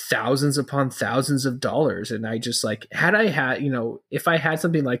thousands upon thousands of dollars. And I just like, had I had, if I had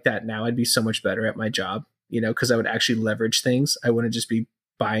something like that now, I'd be so much better at my job, because I would actually leverage things. I wouldn't just be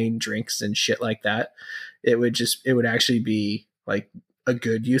buying drinks and shit like that. It would actually be like a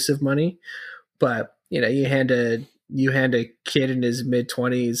good use of money. But, you hand a kid in his mid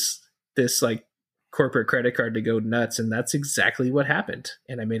 20s this like corporate credit card to go nuts. And that's exactly what happened.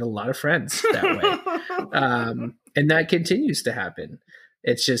 And I made a lot of friends that way. And that continues to happen.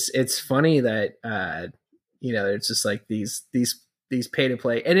 It's funny that, it's just like these pay to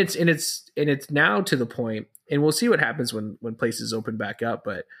play, and it's now to the point, and we'll see what happens when places open back up.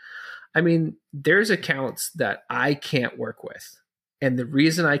 But I mean, there's accounts that I can't work with. And the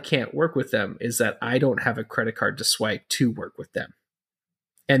reason I can't work with them is that I don't have a credit card to swipe to work with them.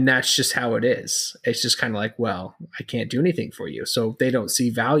 And that's just how it is. It's just kind of like, well, I can't do anything for you. So they don't see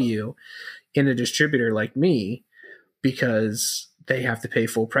value in a distributor like me because they have to pay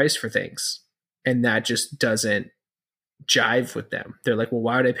full price for things. And that just doesn't jive with them. They're like, well,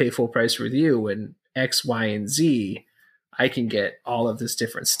 why would I pay full price with you when X, Y, and Z, I can get all of this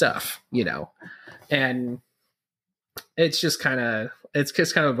different stuff, you know? And it's just kind of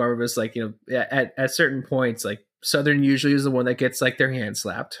a bummer. It's like, you know, at certain points, like Southern usually is the one that gets like their hand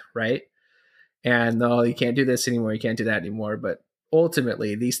slapped, right? And oh, you can't do this anymore, you can't do that anymore. But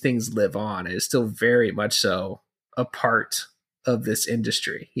ultimately, these things live on. It is still very much so a part of this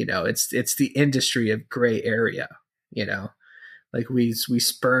industry. You know, it's the industry of gray area. You know, like we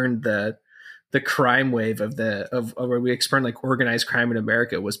spurned the crime wave of where we spurned like organized crime in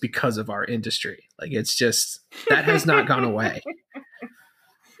America was because of our industry. Like it's just that has not gone away.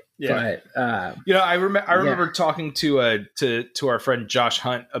 Yeah, but you know, I remember talking to our friend Josh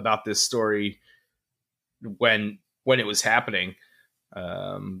Hunt about this story when it was happening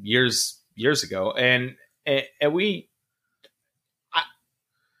years ago, and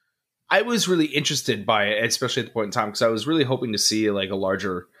I was really interested by it, especially at the point in time, because I was really hoping to see like a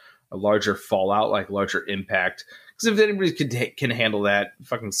larger fallout, like larger impact. Because if anybody can handle that,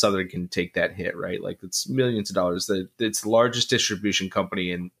 fucking Southern can take that hit, right? Like it's millions of dollars. It's the largest distribution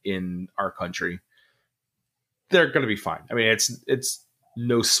company in our country. They're going to be fine. I mean, it's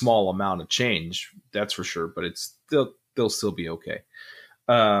no small amount of change, that's for sure, but they'll still be okay.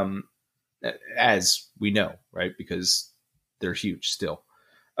 As we know, right? Because they're huge still.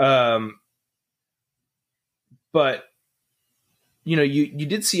 But you know, you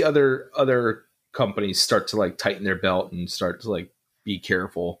did see other companies start to like tighten their belt and start to like be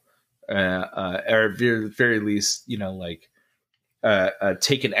careful, or at the very least, you know, like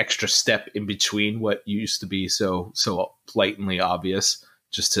take an extra step in between what used to be so blatantly obvious,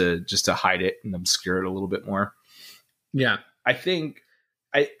 just to hide it and obscure it a little bit more. Yeah, I think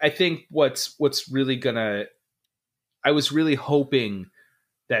what's really gonna. I was really hoping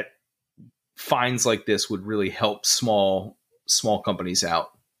that fines like this would really help small companies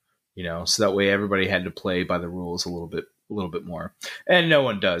out, you know, so that way everybody had to play by the rules a little bit more, and no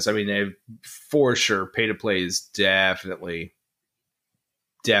one does. I mean, for sure, pay to play is definitely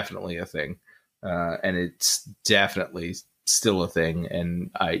a thing, and it's definitely still a thing.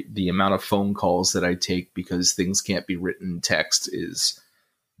 And the amount of phone calls that I take because things can't be written in text is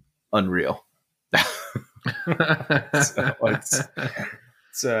unreal. So it's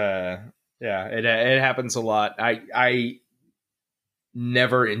yeah, it happens a lot. I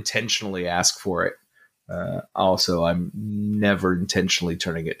never intentionally ask for it. Also, I'm never intentionally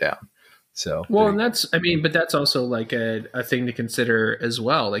turning it down. So well, and but that's also like a thing to consider as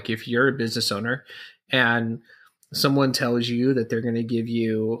well. Like if you're a business owner and someone tells you that they're going to give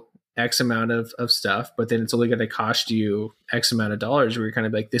you X amount of stuff, but then it's only going to cost you X amount of dollars, where you're kind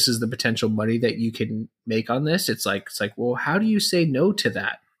of like, this is the potential money that you can make on this. It's like, well, how do you say no to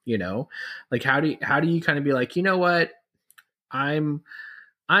that? You know, like how do you kind of be like, you know what, I'm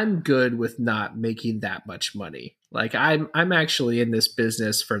good with not making that much money. Like I'm actually in this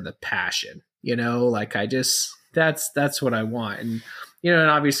business for the passion, you know, like that's what I want. And, you know,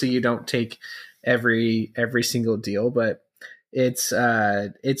 and obviously you don't take every single deal, but it's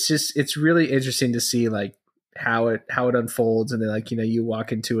really interesting to see like how it unfolds. And then like, you know, you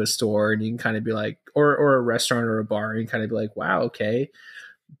walk into a store and you can kind of be like, or a restaurant or a bar, and you kind of be like, wow, okay,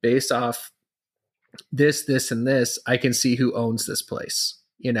 based off this, and this, I can see who owns this place,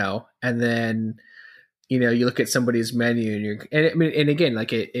 you know? And then, you know, you look at somebody's menu and again,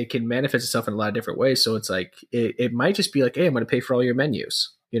 like it can manifest itself in a lot of different ways. So it's like, it might just be like, hey, I'm going to pay for all your menus,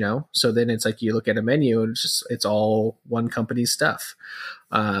 you know? So then it's like, you look at a menu and it's all one company's stuff.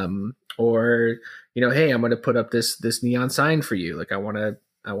 Or, you know, hey, I'm going to put up this neon sign for you. Like I want to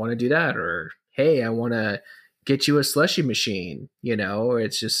do that. Or, hey, I want to get you a slushy machine, you know? Or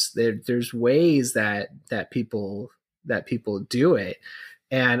it's just, there's ways that people do it.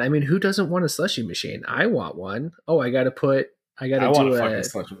 And I mean, who doesn't want a slushy machine? I want one. Oh, I want a fucking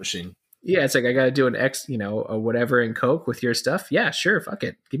slushy machine. Yeah, it's like, I got to do an X, you know, or whatever in Coke with your stuff. Yeah, sure. Fuck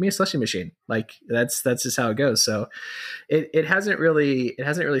it. Give me a slushy machine. Like that's just how it goes. So it hasn't really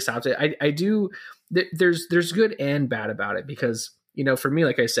stopped it. I do. There's good and bad about it, because, you know, for me,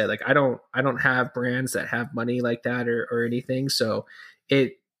 like I said, like I don't have brands that have money like that or anything. So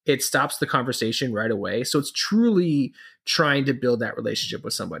it stops the conversation right away. So it's truly trying to build that relationship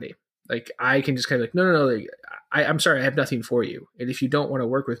with somebody. Like I can just kind of like, no, like, I'm sorry, I have nothing for you. And if you don't want to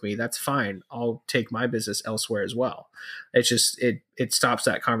work with me, that's fine. I'll take my business elsewhere as well. It's just, it stops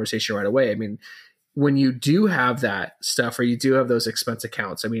that conversation right away. I mean, when you do have that stuff, or you do have those expense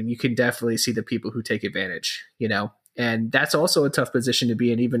accounts, I mean, you can definitely see the people who take advantage, you know? And that's also a tough position to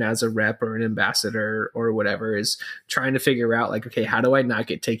be in, even as a rep or an ambassador or whatever, is trying to figure out like, okay, how do I not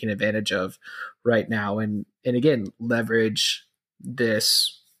get taken advantage of right now? And again, leverage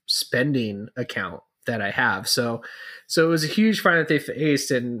this spending account that I have. So it was a huge fine that they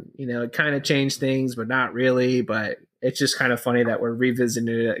faced, and, it kind of changed things, but not really. But it's just kind of funny that we're revisiting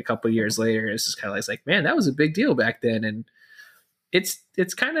it a couple of years later. It's just kind of like, man, that was a big deal back then. And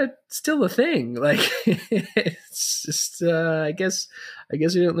it's kind of still a thing. Like, it's just, I guess we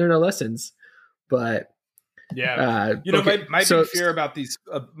didn't learn our lessons, but yeah. Okay. My big fear about these,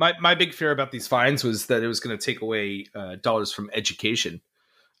 my big fear about these fines was that it was going to take away dollars from education.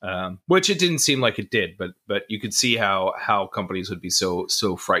 Which it didn't seem like it did, but you could see how companies would be so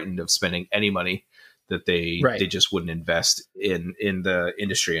frightened of spending any money that they just wouldn't invest in the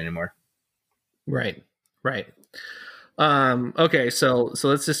industry anymore. Right. Okay, so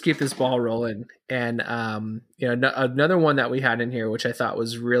let's just keep this ball rolling. And another one that we had in here, which I thought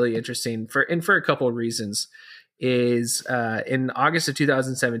was really interesting for a couple of reasons, is in August of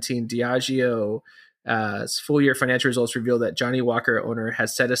 2017, Diageo full year financial results reveal that Johnny Walker owner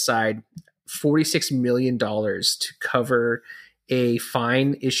has set aside $46 million to cover a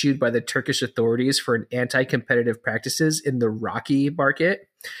fine issued by the Turkish authorities for an anti-competitive practices in the Rocky market.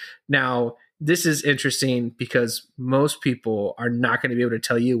 Now, this is interesting because most people are not going to be able to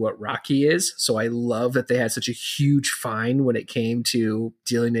tell you what Rocky is. So I love that they had such a huge fine when it came to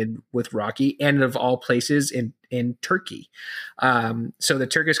dealing with Rocky, and of all places in Turkey. So the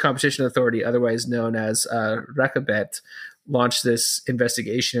Turkish Competition Authority, otherwise known as Rekabet, launched this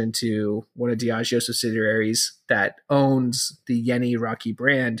investigation into one of Diageo subsidiaries that owns the Yeni Rocky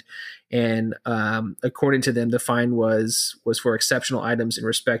brand. And according to them, the fine was for exceptional items in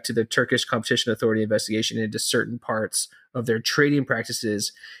respect to the Turkish Competition Authority investigation into certain parts of their trading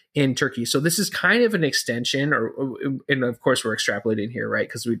practices in Turkey. So this is kind of an extension, and of course we're extrapolating here, right?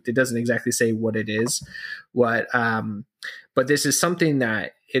 Because it doesn't exactly say what it is, but this is something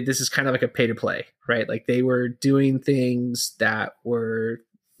that this is kind of like a pay to play, right? Like they were doing things that were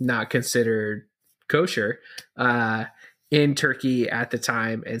not considered kosher in Turkey at the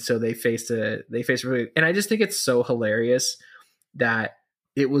time, and so they faced and I just think it's so hilarious that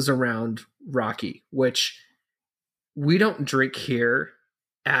it was around Rocky, which we don't drink here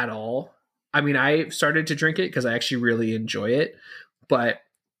at all. I mean, I started to drink it because I actually really enjoy it, but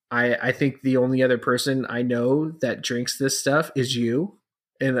I think the only other person I know that drinks this stuff is you,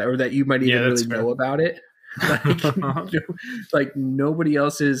 or that you might even really know about it. Like nobody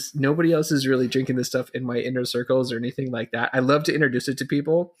else is really drinking this stuff in my inner circles or anything like that. I love to introduce it to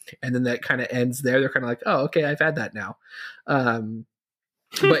people, and then that kind of ends there. They're kind of like, oh, okay, I've had that now. But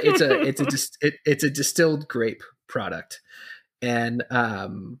it's a distilled grape product. And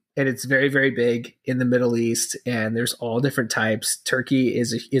it's very, very big in the Middle East, and there's all different types. Turkey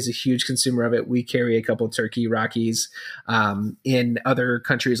is a huge consumer of it. We carry a couple of Turkey Rockies. In other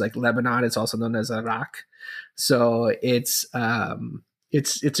countries like Lebanon, it's also known as Arak. So it's a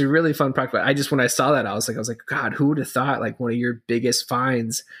really fun product. But when I saw that, I was like, God, who would have thought like one of your biggest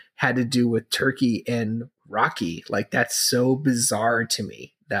finds had to do with Turkey and Rocky? Like that's so bizarre to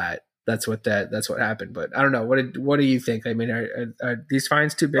me that's what happened. But I don't know. What do you think? I mean, are these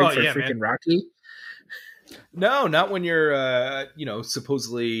fines too big for freaking man. Rocky? No, not when you're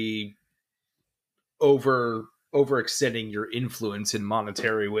supposedly overextending your influence in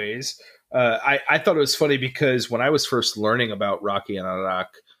monetary ways. I thought it was funny because when I was first learning about Rocky and Arak,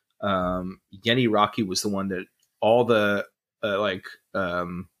 Yeni Rocky was the one that all the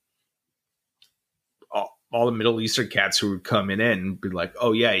all the Middle Eastern cats who would come in and be like,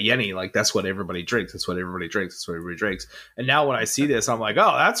 oh yeah, Yeni, like that's what everybody drinks. That's what everybody drinks. That's what everybody drinks. And now when I see this, I'm like,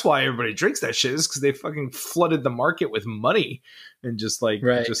 oh, that's why everybody drinks that shit, is because they fucking flooded the market with money and just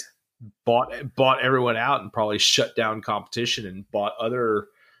bought everyone out and probably shut down competition and bought other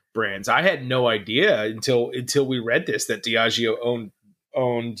brands. I had no idea until we read this that Diageo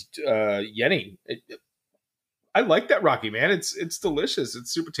owned Yeni. I like that Rocky, man. It's delicious.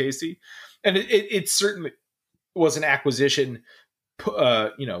 It's super tasty. And it certainly was an acquisition,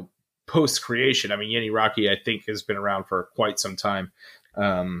 post creation. I mean, Yeni Rocky, I think, has been around for quite some time,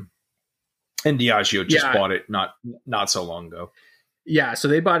 and Diageo just bought it not so long ago. Yeah, so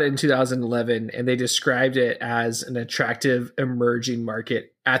they bought it in 2011, and they described it as an attractive emerging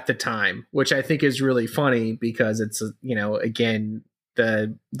market at the time, which I think is really funny because it's again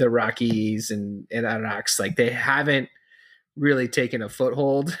the Rockies and Iraqs, like they haven't really taken a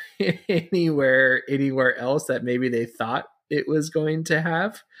foothold anywhere else that maybe they thought it was going to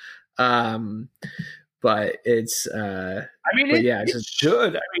have. but it's but yeah, it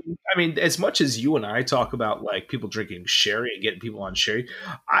should. I mean, as much as you and I talk about like people drinking sherry and getting people on sherry,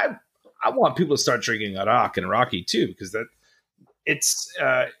 I want people to start drinking arak and raki too, because that it's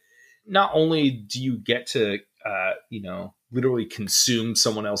not only do you get to literally consume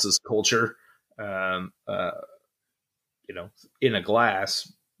someone else's culture, um, uh, in a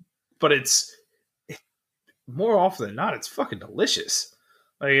glass, but it's more often than not, it's fucking delicious.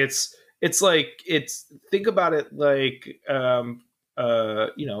 Like it's think about it like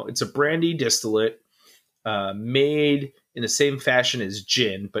it's a brandy distillate made in the same fashion as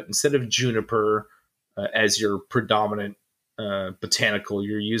gin, but instead of juniper as your predominant botanical,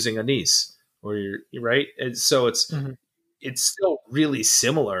 you're using anise, or you're right. And so it's still really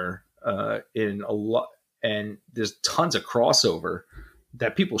similar in a lot, and there's tons of crossover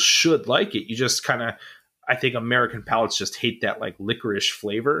that people should like it. You just kind of, I think American palates just hate that like licorice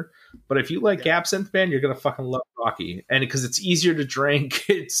flavor. But if you like absinthe, man, you're gonna fucking love Rocky, and because it's easier to drink,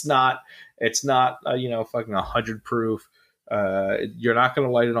 it's not fucking 100 proof. You're not going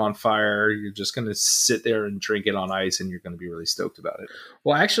to light it on fire. You're just going to sit there and drink it on ice, and you're going to be really stoked about it.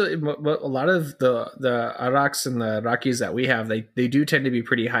 Well, actually, a lot of the araks and the rakis that we have, they do tend to be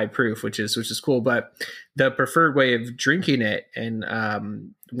pretty high proof, which is cool. But the preferred way of drinking it, and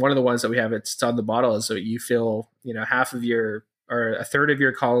one of the ones that we have, it's on the bottle, is so you fill half of your or a third of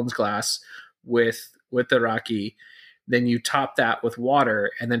your Collins glass with the raki. Then you top that with water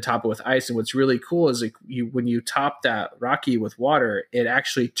and then top it with ice. And what's really cool is like when you top that raki with water, it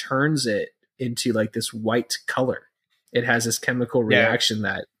actually turns it into like this white color. It has this chemical reaction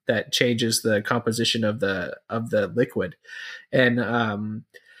that changes the composition of the liquid. And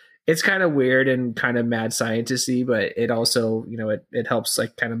it's kind of weird and kind of mad scientisty, but it also, it helps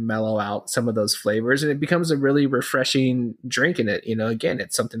like kind of mellow out some of those flavors, and it becomes a really refreshing drink. In it, again,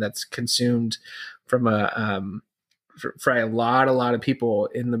 it's something that's consumed from for a lot of people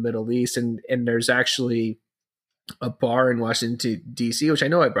in the Middle East. And there's actually a bar in Washington, D.C., which I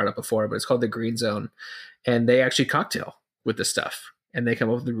know I brought up before, but it's called the Green Zone. And they actually cocktail with this stuff. And they come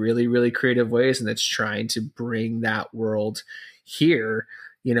up with really, really creative ways. And it's trying to bring that world here,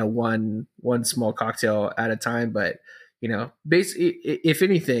 one small cocktail at a time. But, basically, if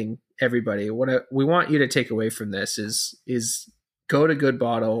anything, everybody, what we want you to take away from this is go to Good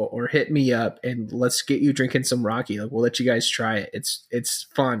Bottle or hit me up and let's get you drinking some Rocky. Like, we'll let you guys try it. It's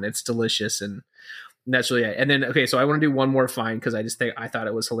fun. It's delicious. And that's really it. And then, okay, so I want to do one more find because I thought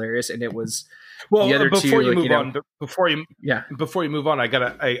it was hilarious. And it was the other before two. You move on, before you move on, I'd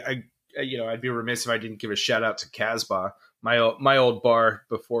be remiss if I didn't give a shout out to Casbah, my old bar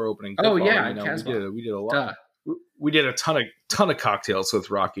before opening. Good Bottle, we did a lot. Duh. We did a ton of cocktails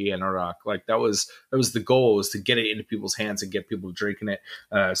with Rocky and Arak. Like that was the goal, was to get it into people's hands and get people drinking it.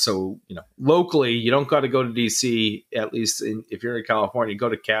 So locally, you don't got to go to DC. At least if you're in California, go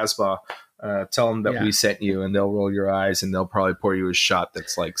to Casbah. Tell them that we sent you, and they'll roll your eyes, and they'll probably pour you a shot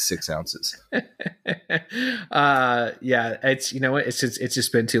that's like 6 ounces. It's it's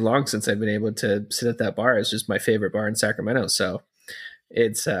just been too long since I've been able to sit at that bar. It's just my favorite bar in Sacramento. So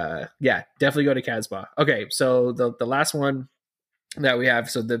it's definitely go to Casbah. Okay, so the last one that we have,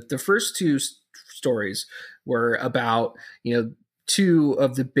 so the first two stories were about two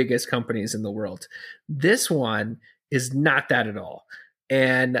of the biggest companies in the world. This one is not that at all.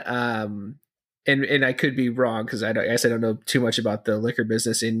 And I could be wrong because I guess I don't know too much about the liquor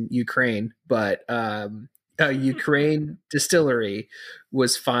business in Ukraine, but a Ukraine distillery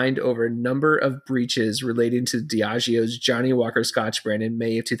was fined over a number of breaches relating to Diageo's Johnny Walker Scotch brand in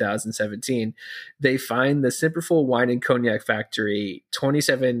May of 2017. They fined the Simperful Wine and Cognac Factory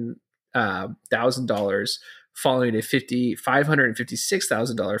 $27,000 following a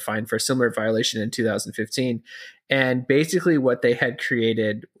 $556,000 fine for a similar violation in 2015. And basically what they had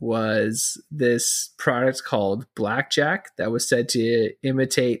created was this product called Blackjack that was said to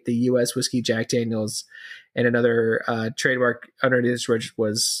imitate the U.S. whiskey Jack Daniels, and another trademark under this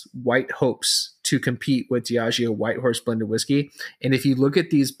was White Hopes to compete with Diageo White Horse blended whiskey. And if you look at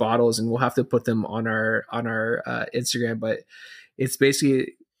these bottles, and we'll have to put them on our Instagram, but it's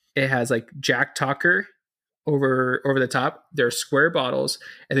basically, it has like Jack Talker over the top. They're square bottles,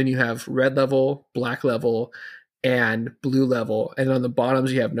 and then you have red level, black level, and blue level, and on the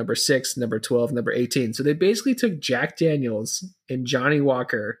bottoms you have number 6, number 12, number 18. So they basically took Jack Daniels and Johnny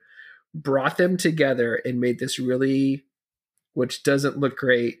Walker, brought them together, and made this really, which doesn't look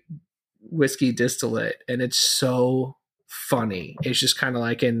great, whiskey distillate. And it's so funny. It's just kind of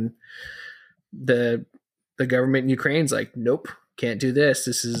like in the government in Ukraine's like, nope, can't do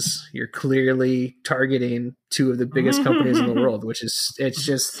this. You're clearly targeting two of the biggest companies in the world, which is, it's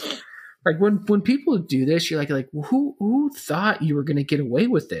just Like when people do this, you're like, well, who thought you were going to get away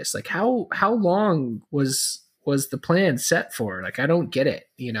with this? Like how long was the plan set for? Like, I don't get it.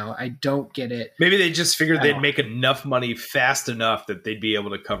 I don't get it. Maybe they just figured they'd make enough money fast enough that they'd be able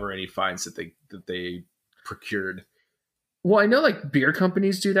to cover any fines that they procured. Well, I know like beer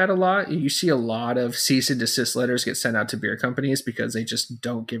companies do that a lot. You see a lot of cease and desist letters get sent out to beer companies because they just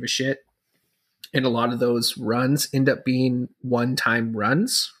don't give a shit. And a lot of those runs end up being one-time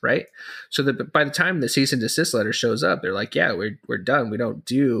runs, right? So that by the time the cease and desist letter shows up, they're like, yeah, we're done. We don't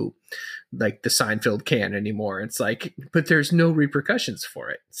do like the Seinfeld can anymore. It's like, but there's no repercussions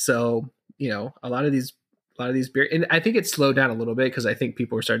for it. So, a lot of these beer, and I think it slowed down a little bit because I think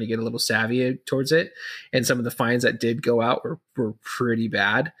people were starting to get a little savvy towards it. And some of the fines that did go out were pretty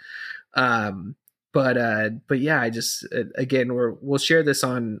bad. But yeah, I just, again, we'll share this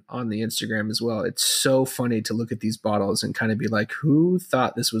on the Instagram as well. It's so funny to look at these bottles and kind of be like, who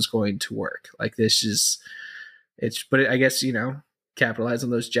thought this was going to work? Like but I guess, capitalize on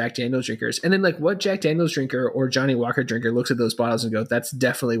those Jack Daniels drinkers. And then like what Jack Daniels drinker or Johnny Walker drinker looks at those bottles and goes, that's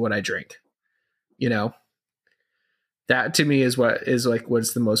definitely what I drink. That to me is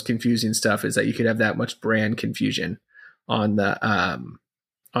what's the most confusing stuff, is that you could have that much brand confusion on the,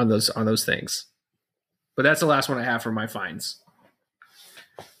 on those things. But that's the last one I have for my fines.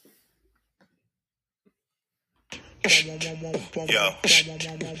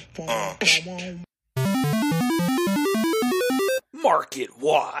 Market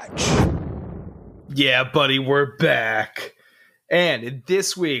Watch. Yeah, buddy, we're back. And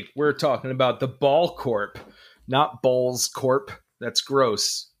this week, we're talking about the Ball Corp, not Balls Corp. That's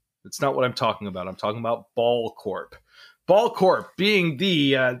gross. That's not what I'm talking about. I'm talking about Ball Corp. Ball Corp being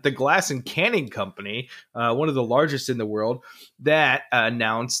the glass and canning company, one of the largest in the world, that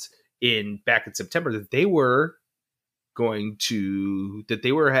announced back in September that they were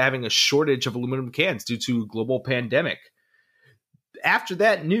having a shortage of aluminum cans due to a global pandemic. After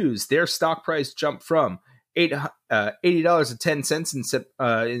that news, their stock price jumped from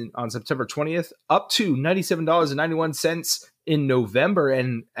 $80.10 on September 20th up to $97.91 in November,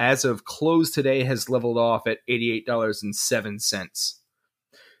 and as of close today has leveled off at $88.07.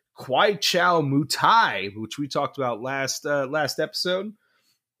 Kwai Chow Mutai, which we talked about last episode,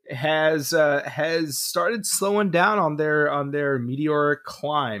 has started slowing down on their meteoric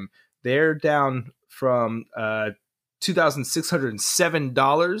climb. They're down from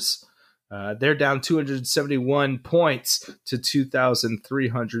 $2,607. They're down 271 points to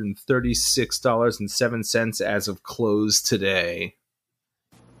 $2,336.07 as of close today.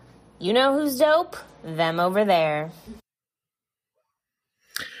 You know who's dope? Them over there.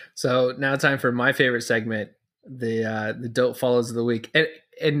 So now time for my favorite segment, the dope follows of the week.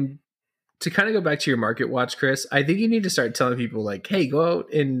 And to kind of go back to your market watch, Chris, I think you need to start telling people like, hey, go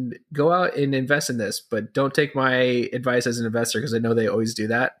out and invest in this, but don't take my advice as an investor, because I know they always do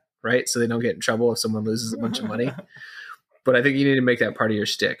that. Right? So they don't get in trouble if someone loses a bunch of money. But I think you need to make that part of your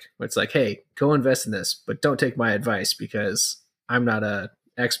shtick. It's like, hey, go invest in this, but don't take my advice because I'm not an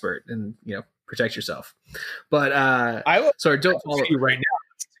expert, and protect yourself. But don't follow you right now.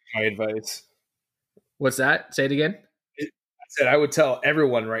 My advice. What's that? Say it again. I said I would tell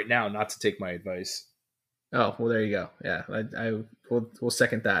everyone right now not to take my advice. Oh, well, there you go. Yeah, we'll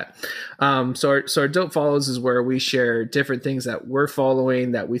second that. So our dope follows is where we share different things that we're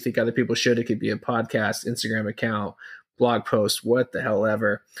following that we think other people should. It could be a podcast, Instagram account, blog post, what the hell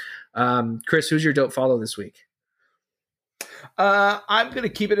ever. Chris, who's your dope follow this week? I'm going to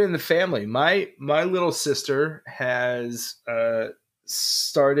keep it in the family. My little sister has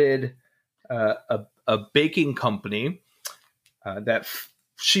started a baking company that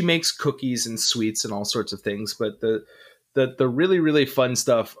she makes cookies and sweets and all sorts of things. But the really, really fun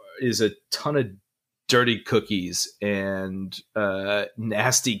stuff is a ton of dirty cookies and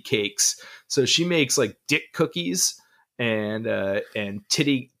nasty cakes. So she makes like dick cookies and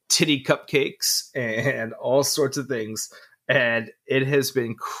titty cupcakes and all sorts of things. And it has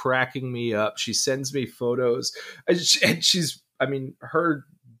been cracking me up. She sends me photos, and her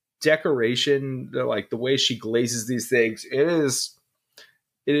decoration, like the way she glazes these things, it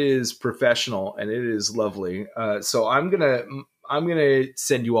is professional and it is lovely. So I'm gonna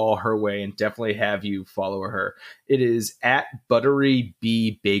send you all her way and definitely have you follow her. It is at Buttery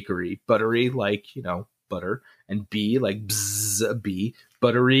Bee Bakery. Buttery like butter, and bee like bzz, bee.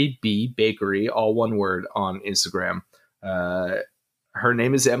 Buttery Bee Bakery, all one word, on Instagram. Her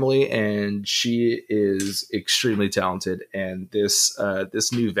name is Emily, and she is extremely talented. And this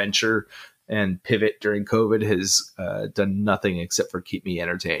new venture and pivot during COVID has done nothing except for keep me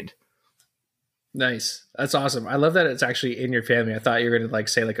entertained. Nice. That's awesome. I love that it's actually in your family. I thought you were going to like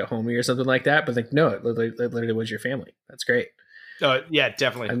say like a homie or something like that, but like, no, it literally was your family. That's great. Yeah,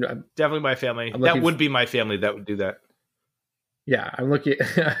 definitely. I'm Definitely my family. I'm That would be my family that would do that. Yeah, I'm looking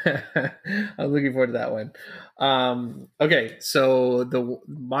forward to that one. Okay, so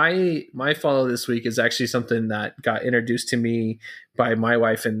my follow this week is actually something that got introduced to me by my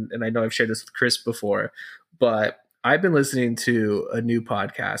wife, and I know I've shared this with Chris before, but I've been listening to a new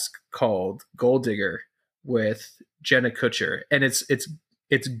podcast called Gold Digger with Jenna Kutcher, and it's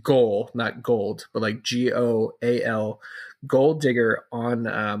goal, not gold, but like GOAL, Gold Digger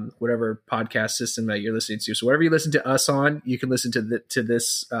on whatever podcast system that you're listening to. So whatever you listen to us on, you can listen to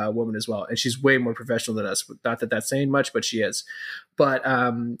this woman as well, and she's way more professional than us. Not that that's saying much, but she is. But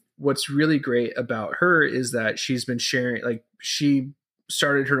what's really great about her is that she's been sharing, like she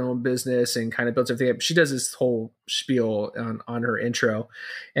started her own business and kind of built everything up. She does this whole spiel on her intro,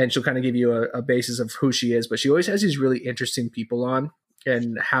 and she'll kind of give you a basis of who she is, but she always has these really interesting people on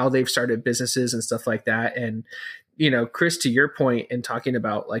and how they've started businesses and stuff like that. And, you know, Chris, to your point in talking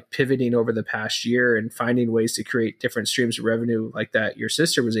about like pivoting over the past year and finding ways to create different streams of revenue like that your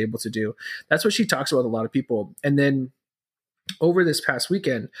sister was able to do, that's what she talks about with a lot of people. And then over this past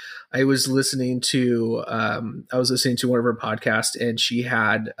weekend, I was listening to one of her podcasts, and she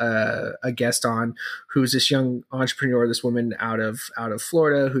had a guest on who's this young entrepreneur, this woman out of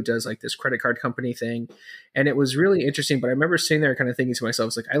Florida who does like this credit card company thing. And it was really interesting. But I remember sitting there kind of thinking to myself,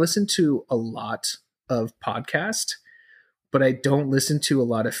 it's like, I listen to a lot of podcasts, but I don't listen to a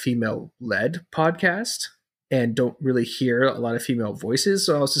lot of female led podcasts, and don't really hear a lot of female voices.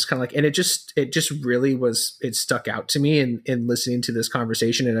 So I was just kind of like, and it just really was, it stuck out to me in listening to this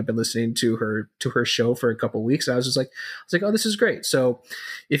conversation. And I've been listening to her show for a couple of weeks. And I was like, oh, this is great. So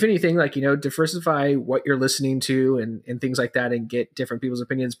if anything, like, you know, diversify what you're listening to and things like that, and get different people's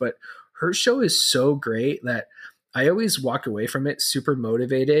opinions. But her show is so great that I always walk away from it super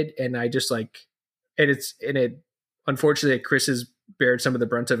motivated. And I just like, unfortunately, Chris has bared some of the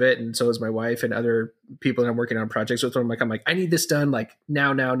brunt of it, and so is my wife and other people that I'm working on projects with. I'm like, I need this done like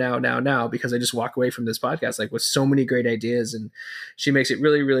now, because I just walk away from this podcast like with so many great ideas, and she makes it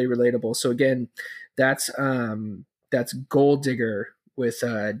really, really relatable. So again, that's Gold Digger with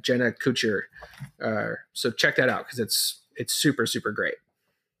Jenna Kutcher. So check that out because it's super, super great.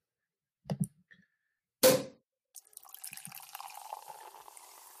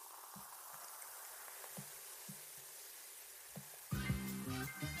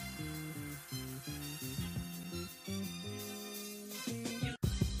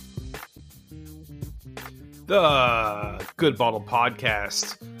 The Good Bottle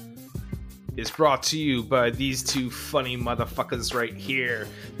Podcast is brought to you by these two funny motherfuckers right here.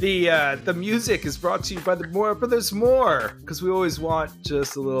 The music is brought to you by the More, but there's more, because we always want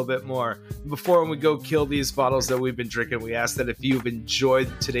just a little bit more. Before we go kill these bottles that we've been drinking, we ask that if you've enjoyed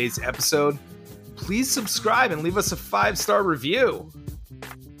today's episode, please subscribe and leave us a 5-star review.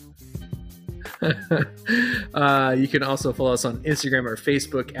 You can also follow us on Instagram or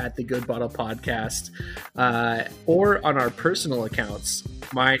Facebook at the Good Bottle Podcast, or on our personal accounts.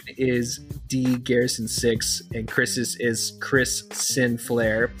 Mine is D Garrison 6, and Chris's is Chris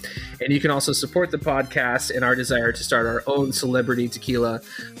Sinflair. And you can also support the podcast and our desire to start our own celebrity tequila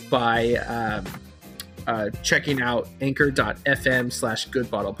by checking out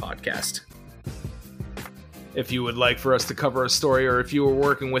anchor.fm/Good Bottle Podcast. If you would like for us to cover a story, or if you are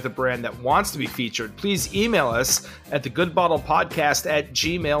working with a brand that wants to be featured, please email us at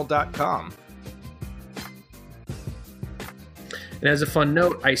thegoodbottlepodcast@gmail.com. And as a fun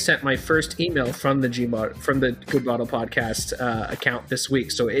note, I sent my first email from the Good Bottle Podcast account this week,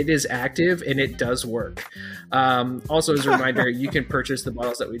 so it is active and it does work. Also, as a reminder, you can purchase the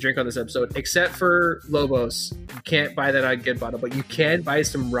bottles that we drink on this episode, except for Lobos. You can't buy that on Good Bottle, but you can buy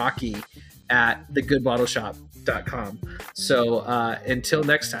some Rocky at thegoodbottleshop.com. So until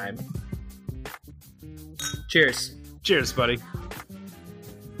next time, cheers. Cheers, buddy.